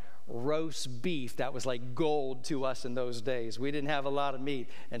talking roast beef. That was like gold to us in those days. We didn't have a lot of meat,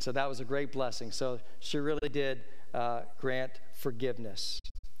 and so that was a great blessing. So she really did grant forgiveness.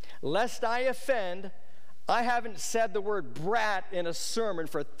 Lest I offend, I haven't said the word brat in a sermon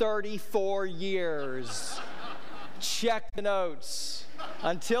for 34 years. Check the notes.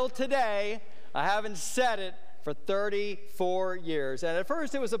 Until today, I haven't said it for 34 years. And at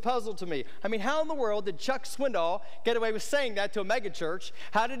first, it was a puzzle to me. I mean, how in the world did Chuck Swindoll get away with saying that to a megachurch?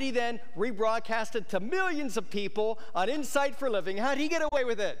 How did he then rebroadcast it to millions of people on Insight for Living? How did he get away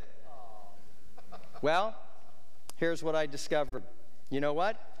with it? Well, here's what I discovered. You know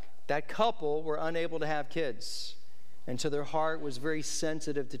what? That couple were unable to have kids, and so their heart was very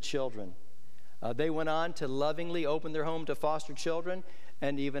sensitive to children. They went on to lovingly open their home to foster children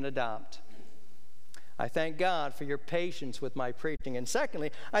and even adopt. I thank God for your patience with my preaching. And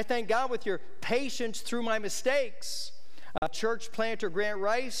secondly, I thank God with your patience through my mistakes. Church planter Grant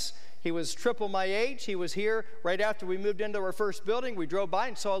Rice, he was triple my age. He was here right after we moved into our first building. We drove by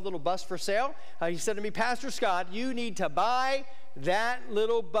and saw a little bus for sale. He said to me, Pastor Scott, you need to buy that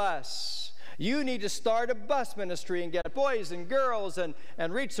little bus. You need to start a bus ministry and get boys and girls and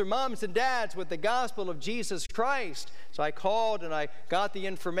reach their moms and dads with the gospel of Jesus Christ. So I called and I got the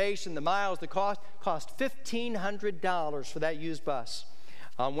information, the miles, the cost $1,500 for that used bus.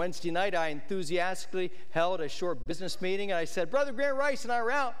 On Wednesday night, I enthusiastically held a short business meeting, and I said, Brother Grant Rice and I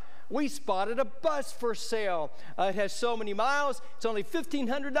were out. We spotted a bus for sale. It has so many miles. It's only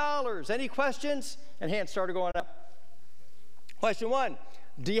 $1,500. Any questions? And hands started going up. Question one.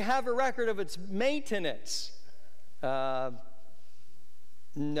 Do you have a record of its maintenance? No.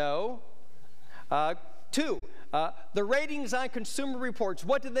 Two, the ratings on Consumer Reports,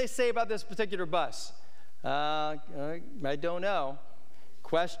 what did they say about this particular bus? I don't know.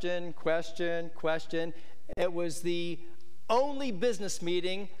 Question. It was the only business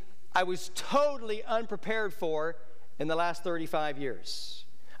meeting I was totally unprepared for in the last 35 years.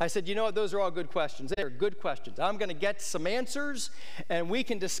 I said, you know what, those are all good questions. They are good questions. I'm going to get some answers, and we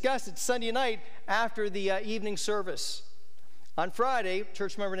can discuss it Sunday night after the evening service. On Friday, a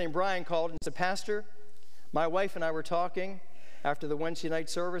church member named Brian called and said, Pastor, my wife and I were talking after the Wednesday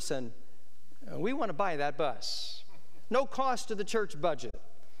night service, and we want to buy that bus. No cost to the church budget.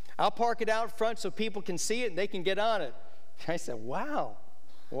 I'll park it out front so people can see it and they can get on it. I said, wow.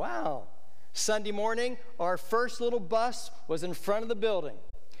 Sunday morning, our first little bus was in front of the building.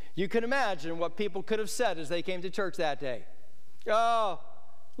 You can imagine what people could have said as they came to church that day. Oh,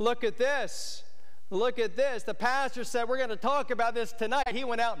 look at this. Look at this. The pastor said, we're going to talk about this tonight. He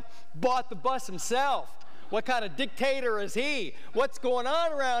went out and bought the bus himself. What kind of dictator is he? What's going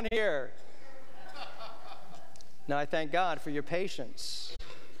on around here? Now, I thank God for your patience.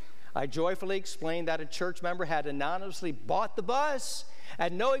 I joyfully explained that a church member had anonymously bought the bus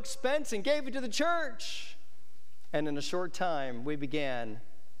at no expense and gave it to the church. And in a short time, we began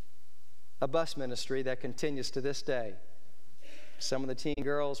a bus ministry that continues to this day. Some of the teen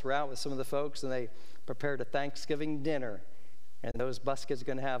girls were out with some of the folks, and they prepared a Thanksgiving dinner. And those bus kids are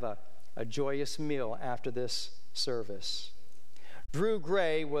going to have a joyous meal after this service. Drew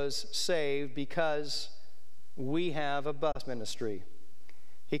Gray was saved because we have a bus ministry.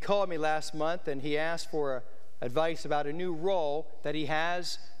 He called me last month, and he asked for advice about a new role that he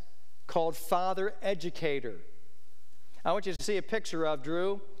has called Father Educator. I want you to see a picture of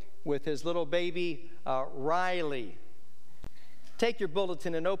Drew with his little baby, Riley. Take your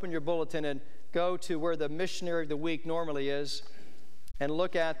bulletin and open your bulletin and go to where the missionary of the week normally is and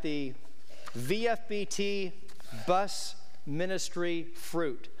look at the VFBT bus ministry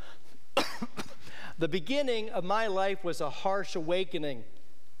fruit. The beginning of my life was a harsh awakening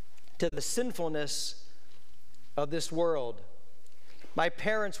to the sinfulness of this world. My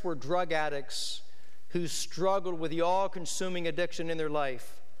parents were drug addicts who struggled with the all-consuming addiction in their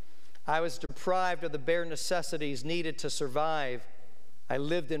life. I was deprived of the bare necessities needed to survive. I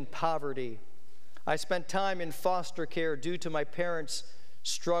lived in poverty. I spent time in foster care due to my parents'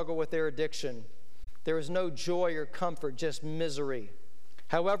 struggle with their addiction. There was no joy or comfort, just misery.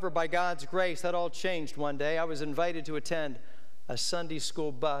 However, by God's grace, that all changed one day. I was invited to attend a Sunday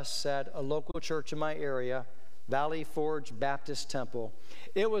school bus at a local church in my area, Valley Forge Baptist Temple.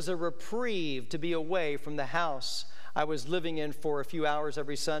 It was a reprieve to be away from the house I was living in for a few hours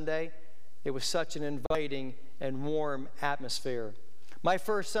every Sunday. It was such an inviting and warm atmosphere. My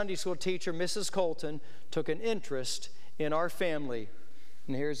first Sunday school teacher, Mrs. Colton, took an interest in our family.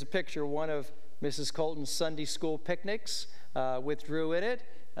 And here's a picture of one of Mrs. Colton's Sunday school picnics with Drew in it.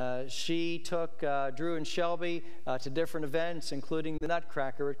 She took Drew and Shelby to different events, including the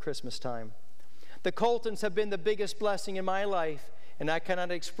Nutcracker at Christmas time. The Coltons have been the biggest blessing in my life, and I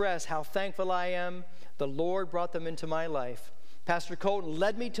cannot express how thankful I am the Lord brought them into my life. Pastor Colton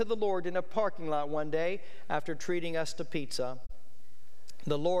led me to the Lord in a parking lot one day after treating us to pizza.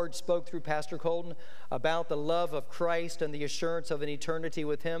 The Lord spoke through Pastor Colton about the love of Christ and the assurance of an eternity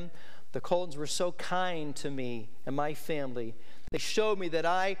with Him. The Coltons were so kind to me and my family. They showed me that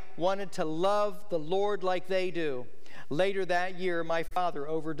I wanted to love the Lord like they do. Later that year, my father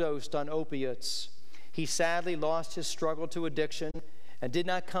overdosed on opiates. He sadly lost his struggle to addiction and did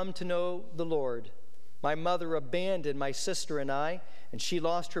not come to know the Lord. My mother abandoned my sister and I, and she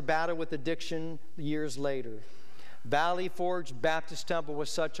lost her battle with addiction years later. Valley Forge Baptist Temple was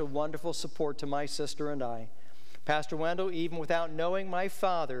such a wonderful support to my sister and I. Pastor Wendell, even without knowing my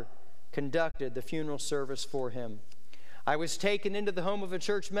father, conducted the funeral service for him. I was taken into the home of a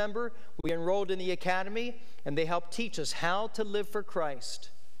church member. We enrolled in the academy, and they helped teach us how to live for Christ.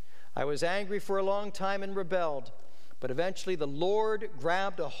 I was angry for a long time and rebelled, but eventually the Lord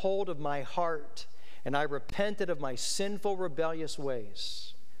grabbed a hold of my heart, and I repented of my sinful, rebellious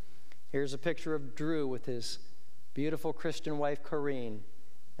ways. Here's a picture of Drew with his beautiful Christian wife, Corrine,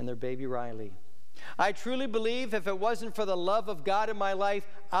 and their baby, Riley. I truly believe if it wasn't for the love of God in my life,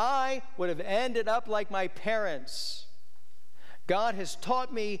 I would have ended up like my parents. God has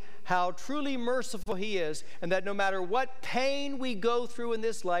taught me how truly merciful He is, and that no matter what pain we go through in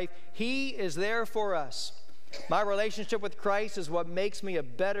this life, He is there for us. My relationship with Christ is what makes me a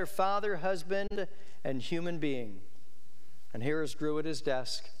better father, husband, and human being. And here is Drew at his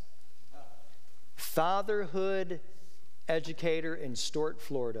desk. Fatherhood educator in Stuart,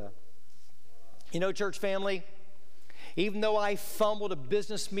 Florida. You know, church family, even though I fumbled a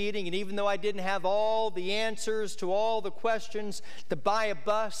business meeting, and even though I didn't have all the answers to all the questions to buy a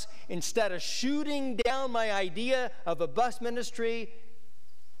bus, instead of shooting down my idea of a bus ministry,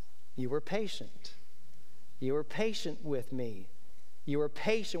 you were patient. You were patient with me. You were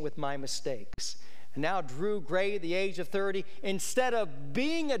patient with my mistakes. And now Drew Gray, at the age of 30, instead of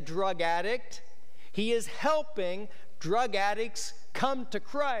being a drug addict, he is helping drug addicts come to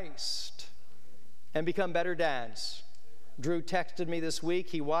Christ and become better dads. Drew texted me this week.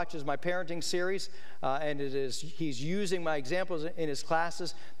 He watches my parenting series, and he's using my examples in his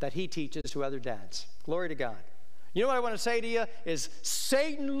classes that he teaches to other dads. Glory to God. You know what I want to say to you is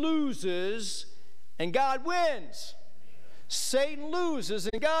Satan loses and God wins. Satan loses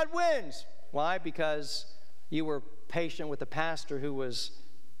and God wins. Why? Because you were patient with the pastor who was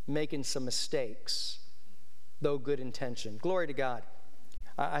making some mistakes, though good intention. Glory to God.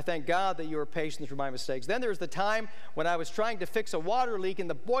 I thank God that you were patient through my mistakes. Then there's the time when I was trying to fix a water leak in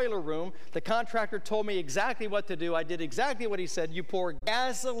the boiler room. The contractor told me exactly what to do. I did exactly what he said. You pour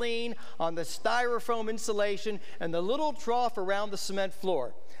gasoline on the styrofoam insulation and the little trough around the cement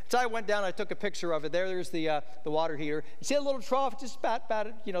floor. So I went down, I took a picture of it. There's the water heater. You see a little trough, just about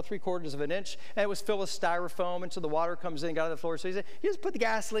 3/4 of an inch, and it was filled with styrofoam, and so the water comes in and got on the floor. So he said, you just put the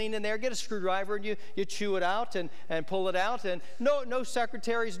gasoline in there, get a screwdriver, and you chew it out and pull it out. And no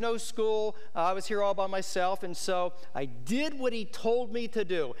secretaries, no school. I was here all by myself, and so I did what he told me to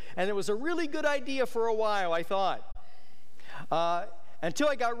do. And it was a really good idea for a while, I thought. Until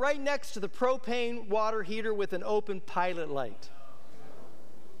I got right next to the propane water heater with an open pilot light.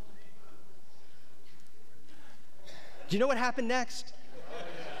 Do you know what happened next?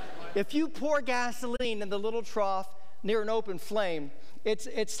 If you pour gasoline in the little trough near an open flame,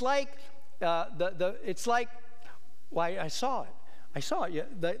 it's like I saw it.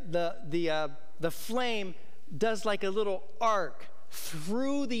 Yeah, the flame does like a little arc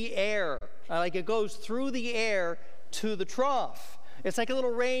through the air, like it goes through the air to the trough. It's like a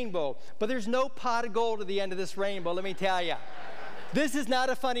little rainbow, but there's no pot of gold at the end of this rainbow. Let me tell you, this is not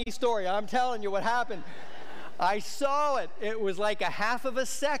a funny story. I'm telling you what happened. I saw it. It was like a half of a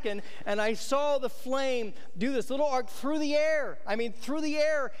second, and I saw the flame do this little arc through the air. I mean, through the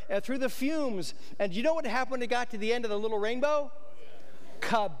air, through the fumes. And you know what happened when it got to the end of the little rainbow?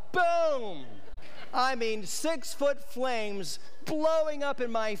 Kaboom! I mean, 6-foot flames blowing up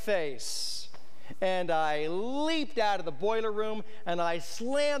in my face. And I leaped out of the boiler room, and I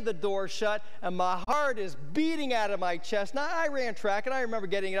slammed the door shut, and my heart is beating out of my chest. Now, I ran track, and I remember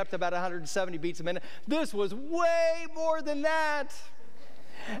getting it up to about 170 beats a minute. This was way more than that.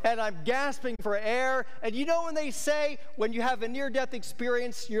 And I'm gasping for air. And you know when they say when you have a near-death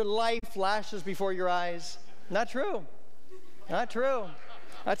experience, your life flashes before your eyes? Not true. Not true.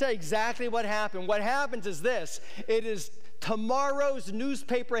 I'll tell you exactly what happened. What happens is this. It is tomorrow's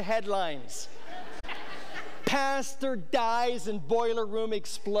newspaper headlines. Pastor dies in boiler room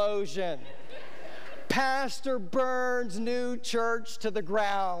explosion. Pastor burns new church to the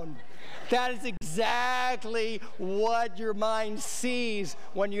ground. That is exactly what your mind sees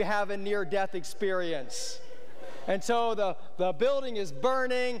when you have a near-death experience. And so the building is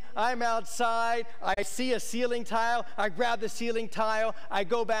burning. I'm outside. I see a ceiling tile. I grab the ceiling tile. I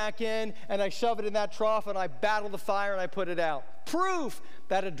go back in, and I shove it in that trough, and I battle the fire, and I put it out. Proof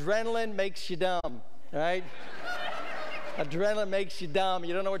that adrenaline makes you dumb, right? Adrenaline makes you dumb.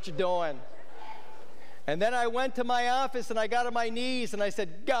 You don't know what you're doing. And then I went to my office, and I got on my knees, and I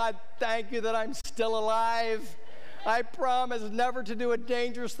said, God, thank you that I'm still alive. I promise never to do a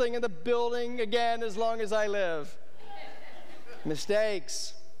dangerous thing in the building again as long as I live.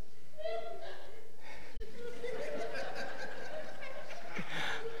 Mistakes.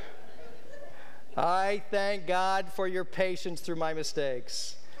 I thank God for your patience through my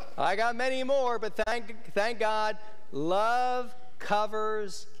mistakes. I got many more, but thank God, love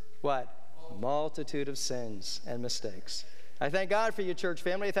covers what? Multitude of sins and mistakes. I thank God for you, church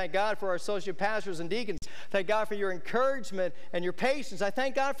family. I thank God for our associate pastors and deacons. Thank God for your encouragement and your patience. I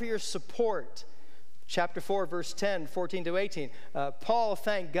thank God for your support. Chapter 4, verse 10, 14 to 18. Paul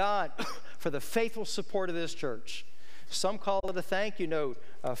thanked God for the faithful support of this church. Some call it a thank you note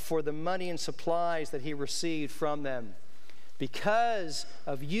for the money and supplies that he received from them. Because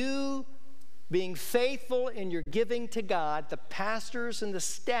of you being faithful in your giving to God, the pastors and the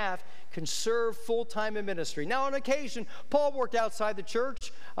staff can serve full-time in ministry. Now, on occasion, Paul worked outside the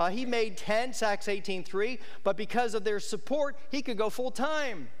church. He made tents, Acts 18:3, but because of their support, he could go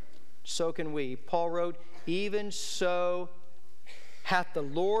full-time. So can we. Paul wrote, even so hath the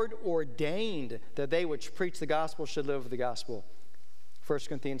Lord ordained that they which preach the gospel should live with the gospel. 1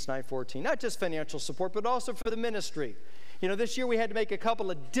 Corinthians 9:14. Not just financial support, but also for the ministry. You know, this year we had to make a couple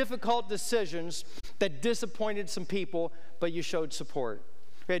of difficult decisions that disappointed some people, but you showed support.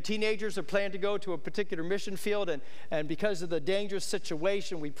 We had teenagers that planned to go to a particular mission field, and because of the dangerous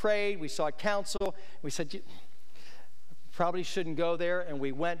situation, we prayed, we sought counsel. We said, you probably shouldn't go there, and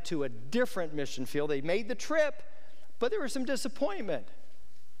we went to a different mission field. They made the trip, but there was some disappointment.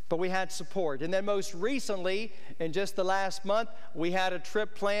 But we had support. And then most recently, in just the last month, we had a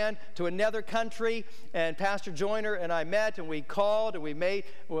trip planned to another country, and Pastor Joyner and I met, and we called, and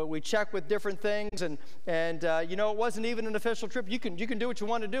we checked with different things, and you know, it wasn't even an official trip. You can do what you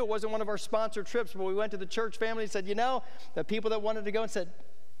want to do. It wasn't one of our sponsored trips, but we went to the church family and said, you know, the people that wanted to go and said,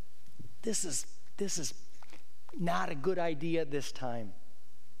 this is not a good idea this time.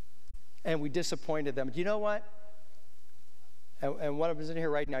 And we disappointed them. Do you know what? And one of them is in here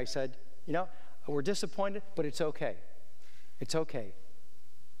right now. He said, you know, we're disappointed, but it's okay. It's okay.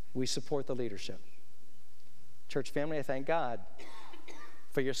 We support the leadership. Church family, I thank God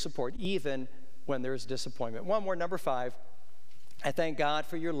for your support, even when there's disappointment. One more, number 5. I thank God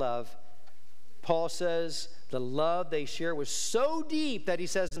for your love. Paul says the love they share was so deep that he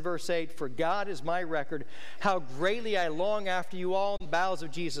says in verse 8, for God is my record, how greatly I long after you all in the bowels of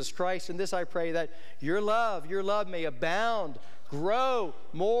Jesus Christ. And this I pray, that your love may abound, grow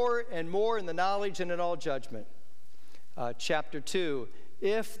more and more in the knowledge and in all judgment. Chapter 2,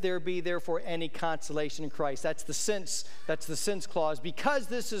 if there be therefore any consolation in Christ. That's the sense clause. Because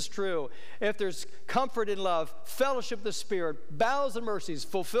this is true, if there's comfort in love, fellowship of the Spirit, bowels and mercies,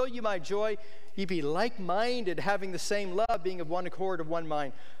 fulfill you my joy, ye be like-minded, having the same love, being of one accord, of one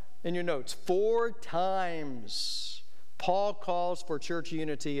mind. In your notes, 4 times Paul calls for church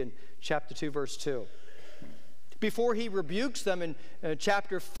unity in chapter 2, verse 2. Before he rebukes them in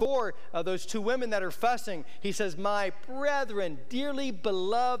chapter 4, those 2 women that are fussing, he says, my brethren, dearly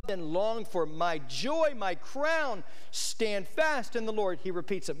beloved and longed for, my joy, my crown, stand fast in the Lord. He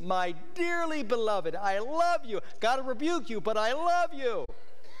repeats it, my dearly beloved, I love you. Got to rebuke you, but I love you.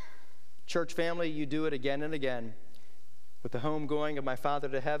 Church family, you do it again and again. With the homegoing of my Father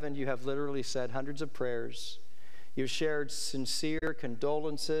to heaven, you have literally said hundreds of prayers. You've shared sincere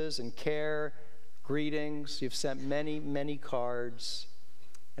condolences and care, greetings. You've sent many, many cards.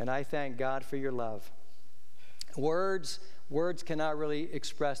 And I thank God for your love. Words cannot really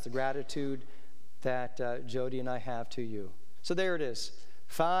express the gratitude that Jody and I have to you. So there it is.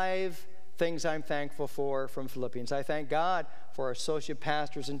 5 things I'm thankful for from Philippians. I thank God for our associate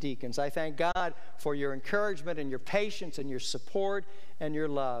pastors and deacons. I thank God for your encouragement and your patience and your support and your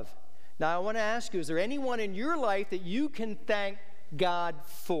love. Now, I want to ask you, is there anyone in your life that you can thank God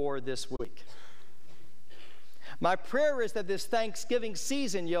for this week? My prayer is that this Thanksgiving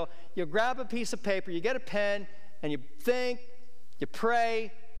season, you'll grab a piece of paper, you get a pen, and you think, you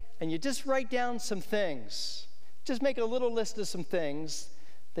pray, and you just write down some things. Just make a little list of some things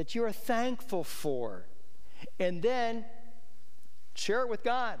that you're thankful for. And then share it with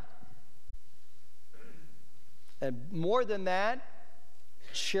God. And more than that,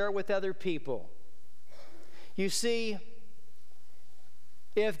 share it with other people. You see,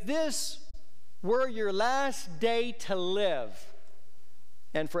 if this were your last day to live,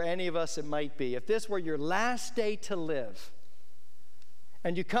 and for any of us it might be, if this were your last day to live,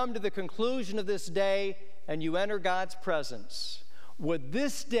 and you come to the conclusion of this day and you enter God's presence, would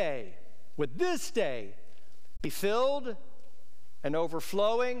this day be filled and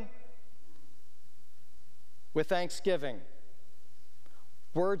overflowing with thanksgiving,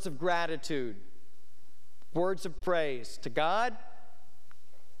 words of gratitude, words of praise to God,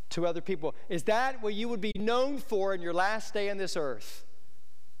 to other people? Is that what you would be known for in your last day on this earth?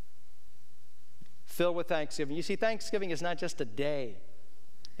 Filled with thanksgiving. You see, Thanksgiving is not just a day.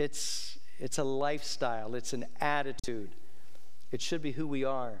 It's a lifestyle. It's an attitude. It should be who we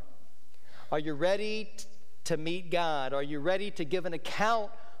are. Are you ready to meet God? Are you ready to give an account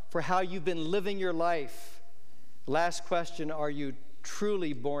for how you've been living your life? Last question, are you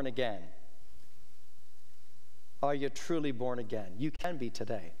truly born again? Are you truly born again? You can be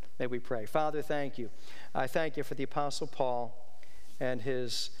today. May we pray. Father, thank you. I thank you for the Apostle Paul and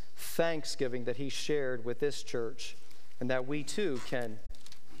his thanksgiving that he shared with this church, and that we too can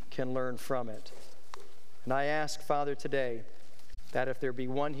learn from it. And I ask, Father, today, that if there be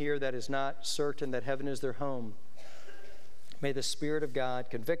one here that is not certain that heaven is their home, may the Spirit of God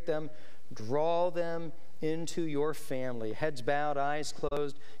convict them, draw them into your family. Heads bowed, eyes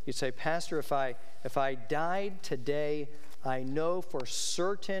closed. You say, Pastor, if I died today, I know for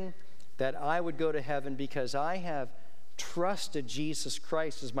certain that I would go to heaven because I have trusted Jesus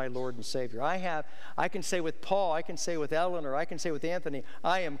Christ as my Lord and Savior. I can say with Paul, I can say with Eleanor, I can say with Anthony,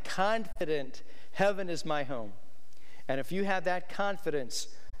 I am confident heaven is my home. And if you have that confidence,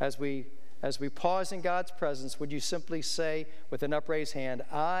 as we pause in God's presence, would you simply say with an upraised hand,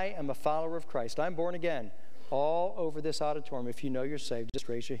 I am a follower of Christ. I'm born again. All over this auditorium, if you know you're saved, just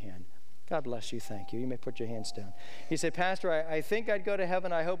raise your hand. God bless you. Thank you. You may put your hands down. You say, Pastor, I think I'd go to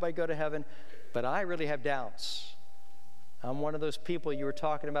heaven. I hope I'd go to heaven, but I really have doubts. I'm one of those people you were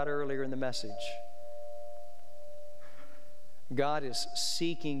talking about earlier in the message. God is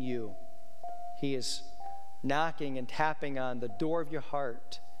seeking you. He is knocking and tapping on the door of your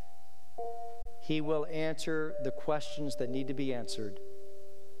heart. He will answer the questions that need to be answered.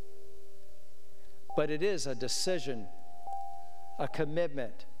 But it is a decision, a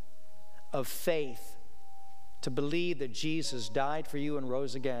commitment of faith to believe that Jesus died for you and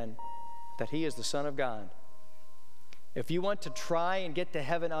rose again, that he is the Son of God. If you want to try and get to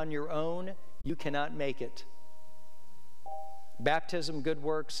heaven on your own, you cannot make it. Baptism, good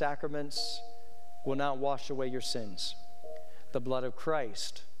works, sacraments will not wash away your sins. The blood of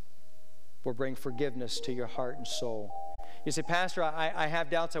Christ will bring forgiveness to your heart and soul. You say, Pastor, I have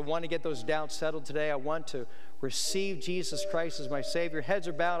doubts. I want to get those doubts settled today. I want to receive Jesus Christ as my Savior. Heads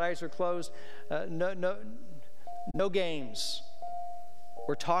are bowed, eyes are closed. No games.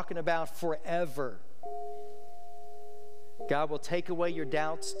 We're talking about forever. God will take away your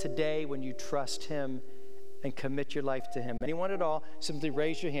doubts today when you trust him and commit your life to him. Anyone at all, simply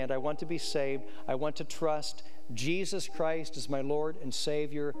raise your hand. I want to be saved. I want to trust Jesus Christ as my Lord and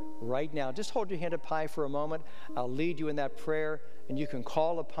Savior right now. Just hold your hand up high for a moment. I'll lead you in that prayer, and you can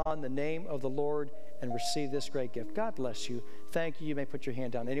call upon the name of the Lord and receive this great gift. God bless you. Thank you. You may put your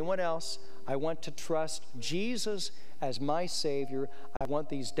hand down. Anyone else? I want to trust Jesus as my Savior. I want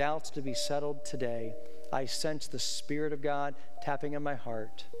these doubts to be settled today. I sense the Spirit of God tapping on my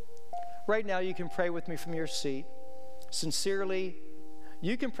heart. Right now, you can pray with me from your seat. Sincerely,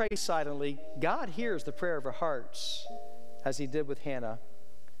 you can pray silently. God hears the prayer of our hearts, as he did with Hannah,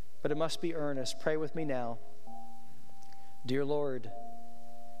 but it must be earnest. Pray with me now. Dear Lord,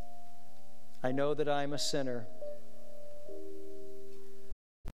 I know that I'm a sinner.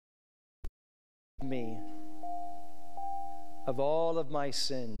 Me of all of my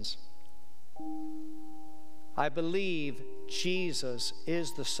sins. I believe Jesus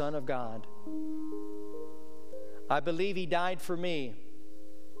is the Son of God. I believe he died for me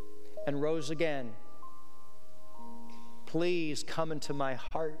and rose again. Please come into my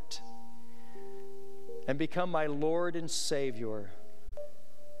heart and become my Lord and Savior.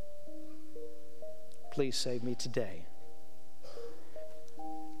 Please save me today.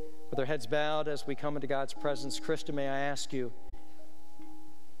 With our heads bowed as we come into God's presence, Christian, may I ask you,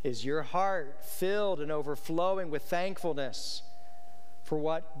 is your heart filled and overflowing with thankfulness for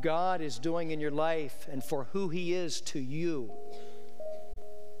what God is doing in your life and for who he is to you?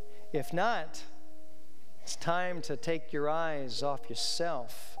 If not, it's time to take your eyes off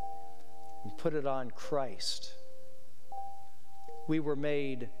yourself and put it on Christ. We were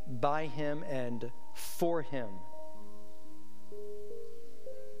made by him and for him.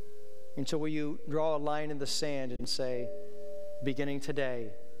 And so will you draw a line in the sand and say, beginning today,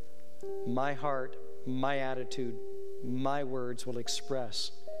 my heart, my attitude, my words will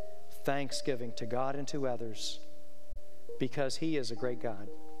express thanksgiving to God and to others because He is a great God.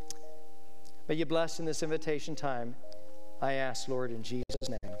 May you bless in this invitation time, I ask, Lord, in Jesus'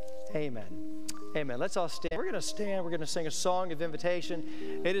 name. Amen. Amen. Let's all stand. We're going to stand. We're going to sing a song of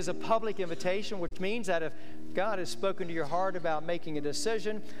invitation. It is a public invitation, which means that if God has spoken to your heart about making a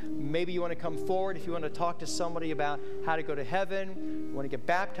decision, maybe you want to come forward. If you want to talk to somebody about how to go to heaven, you want to get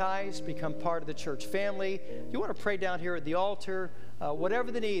baptized, become part of the church family, you want to pray down here at the altar,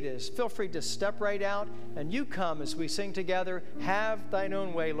 whatever the need is, feel free to step right out and you come as we sing together. Have thine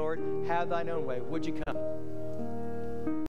own way, Lord. Have thine own way. Would you come?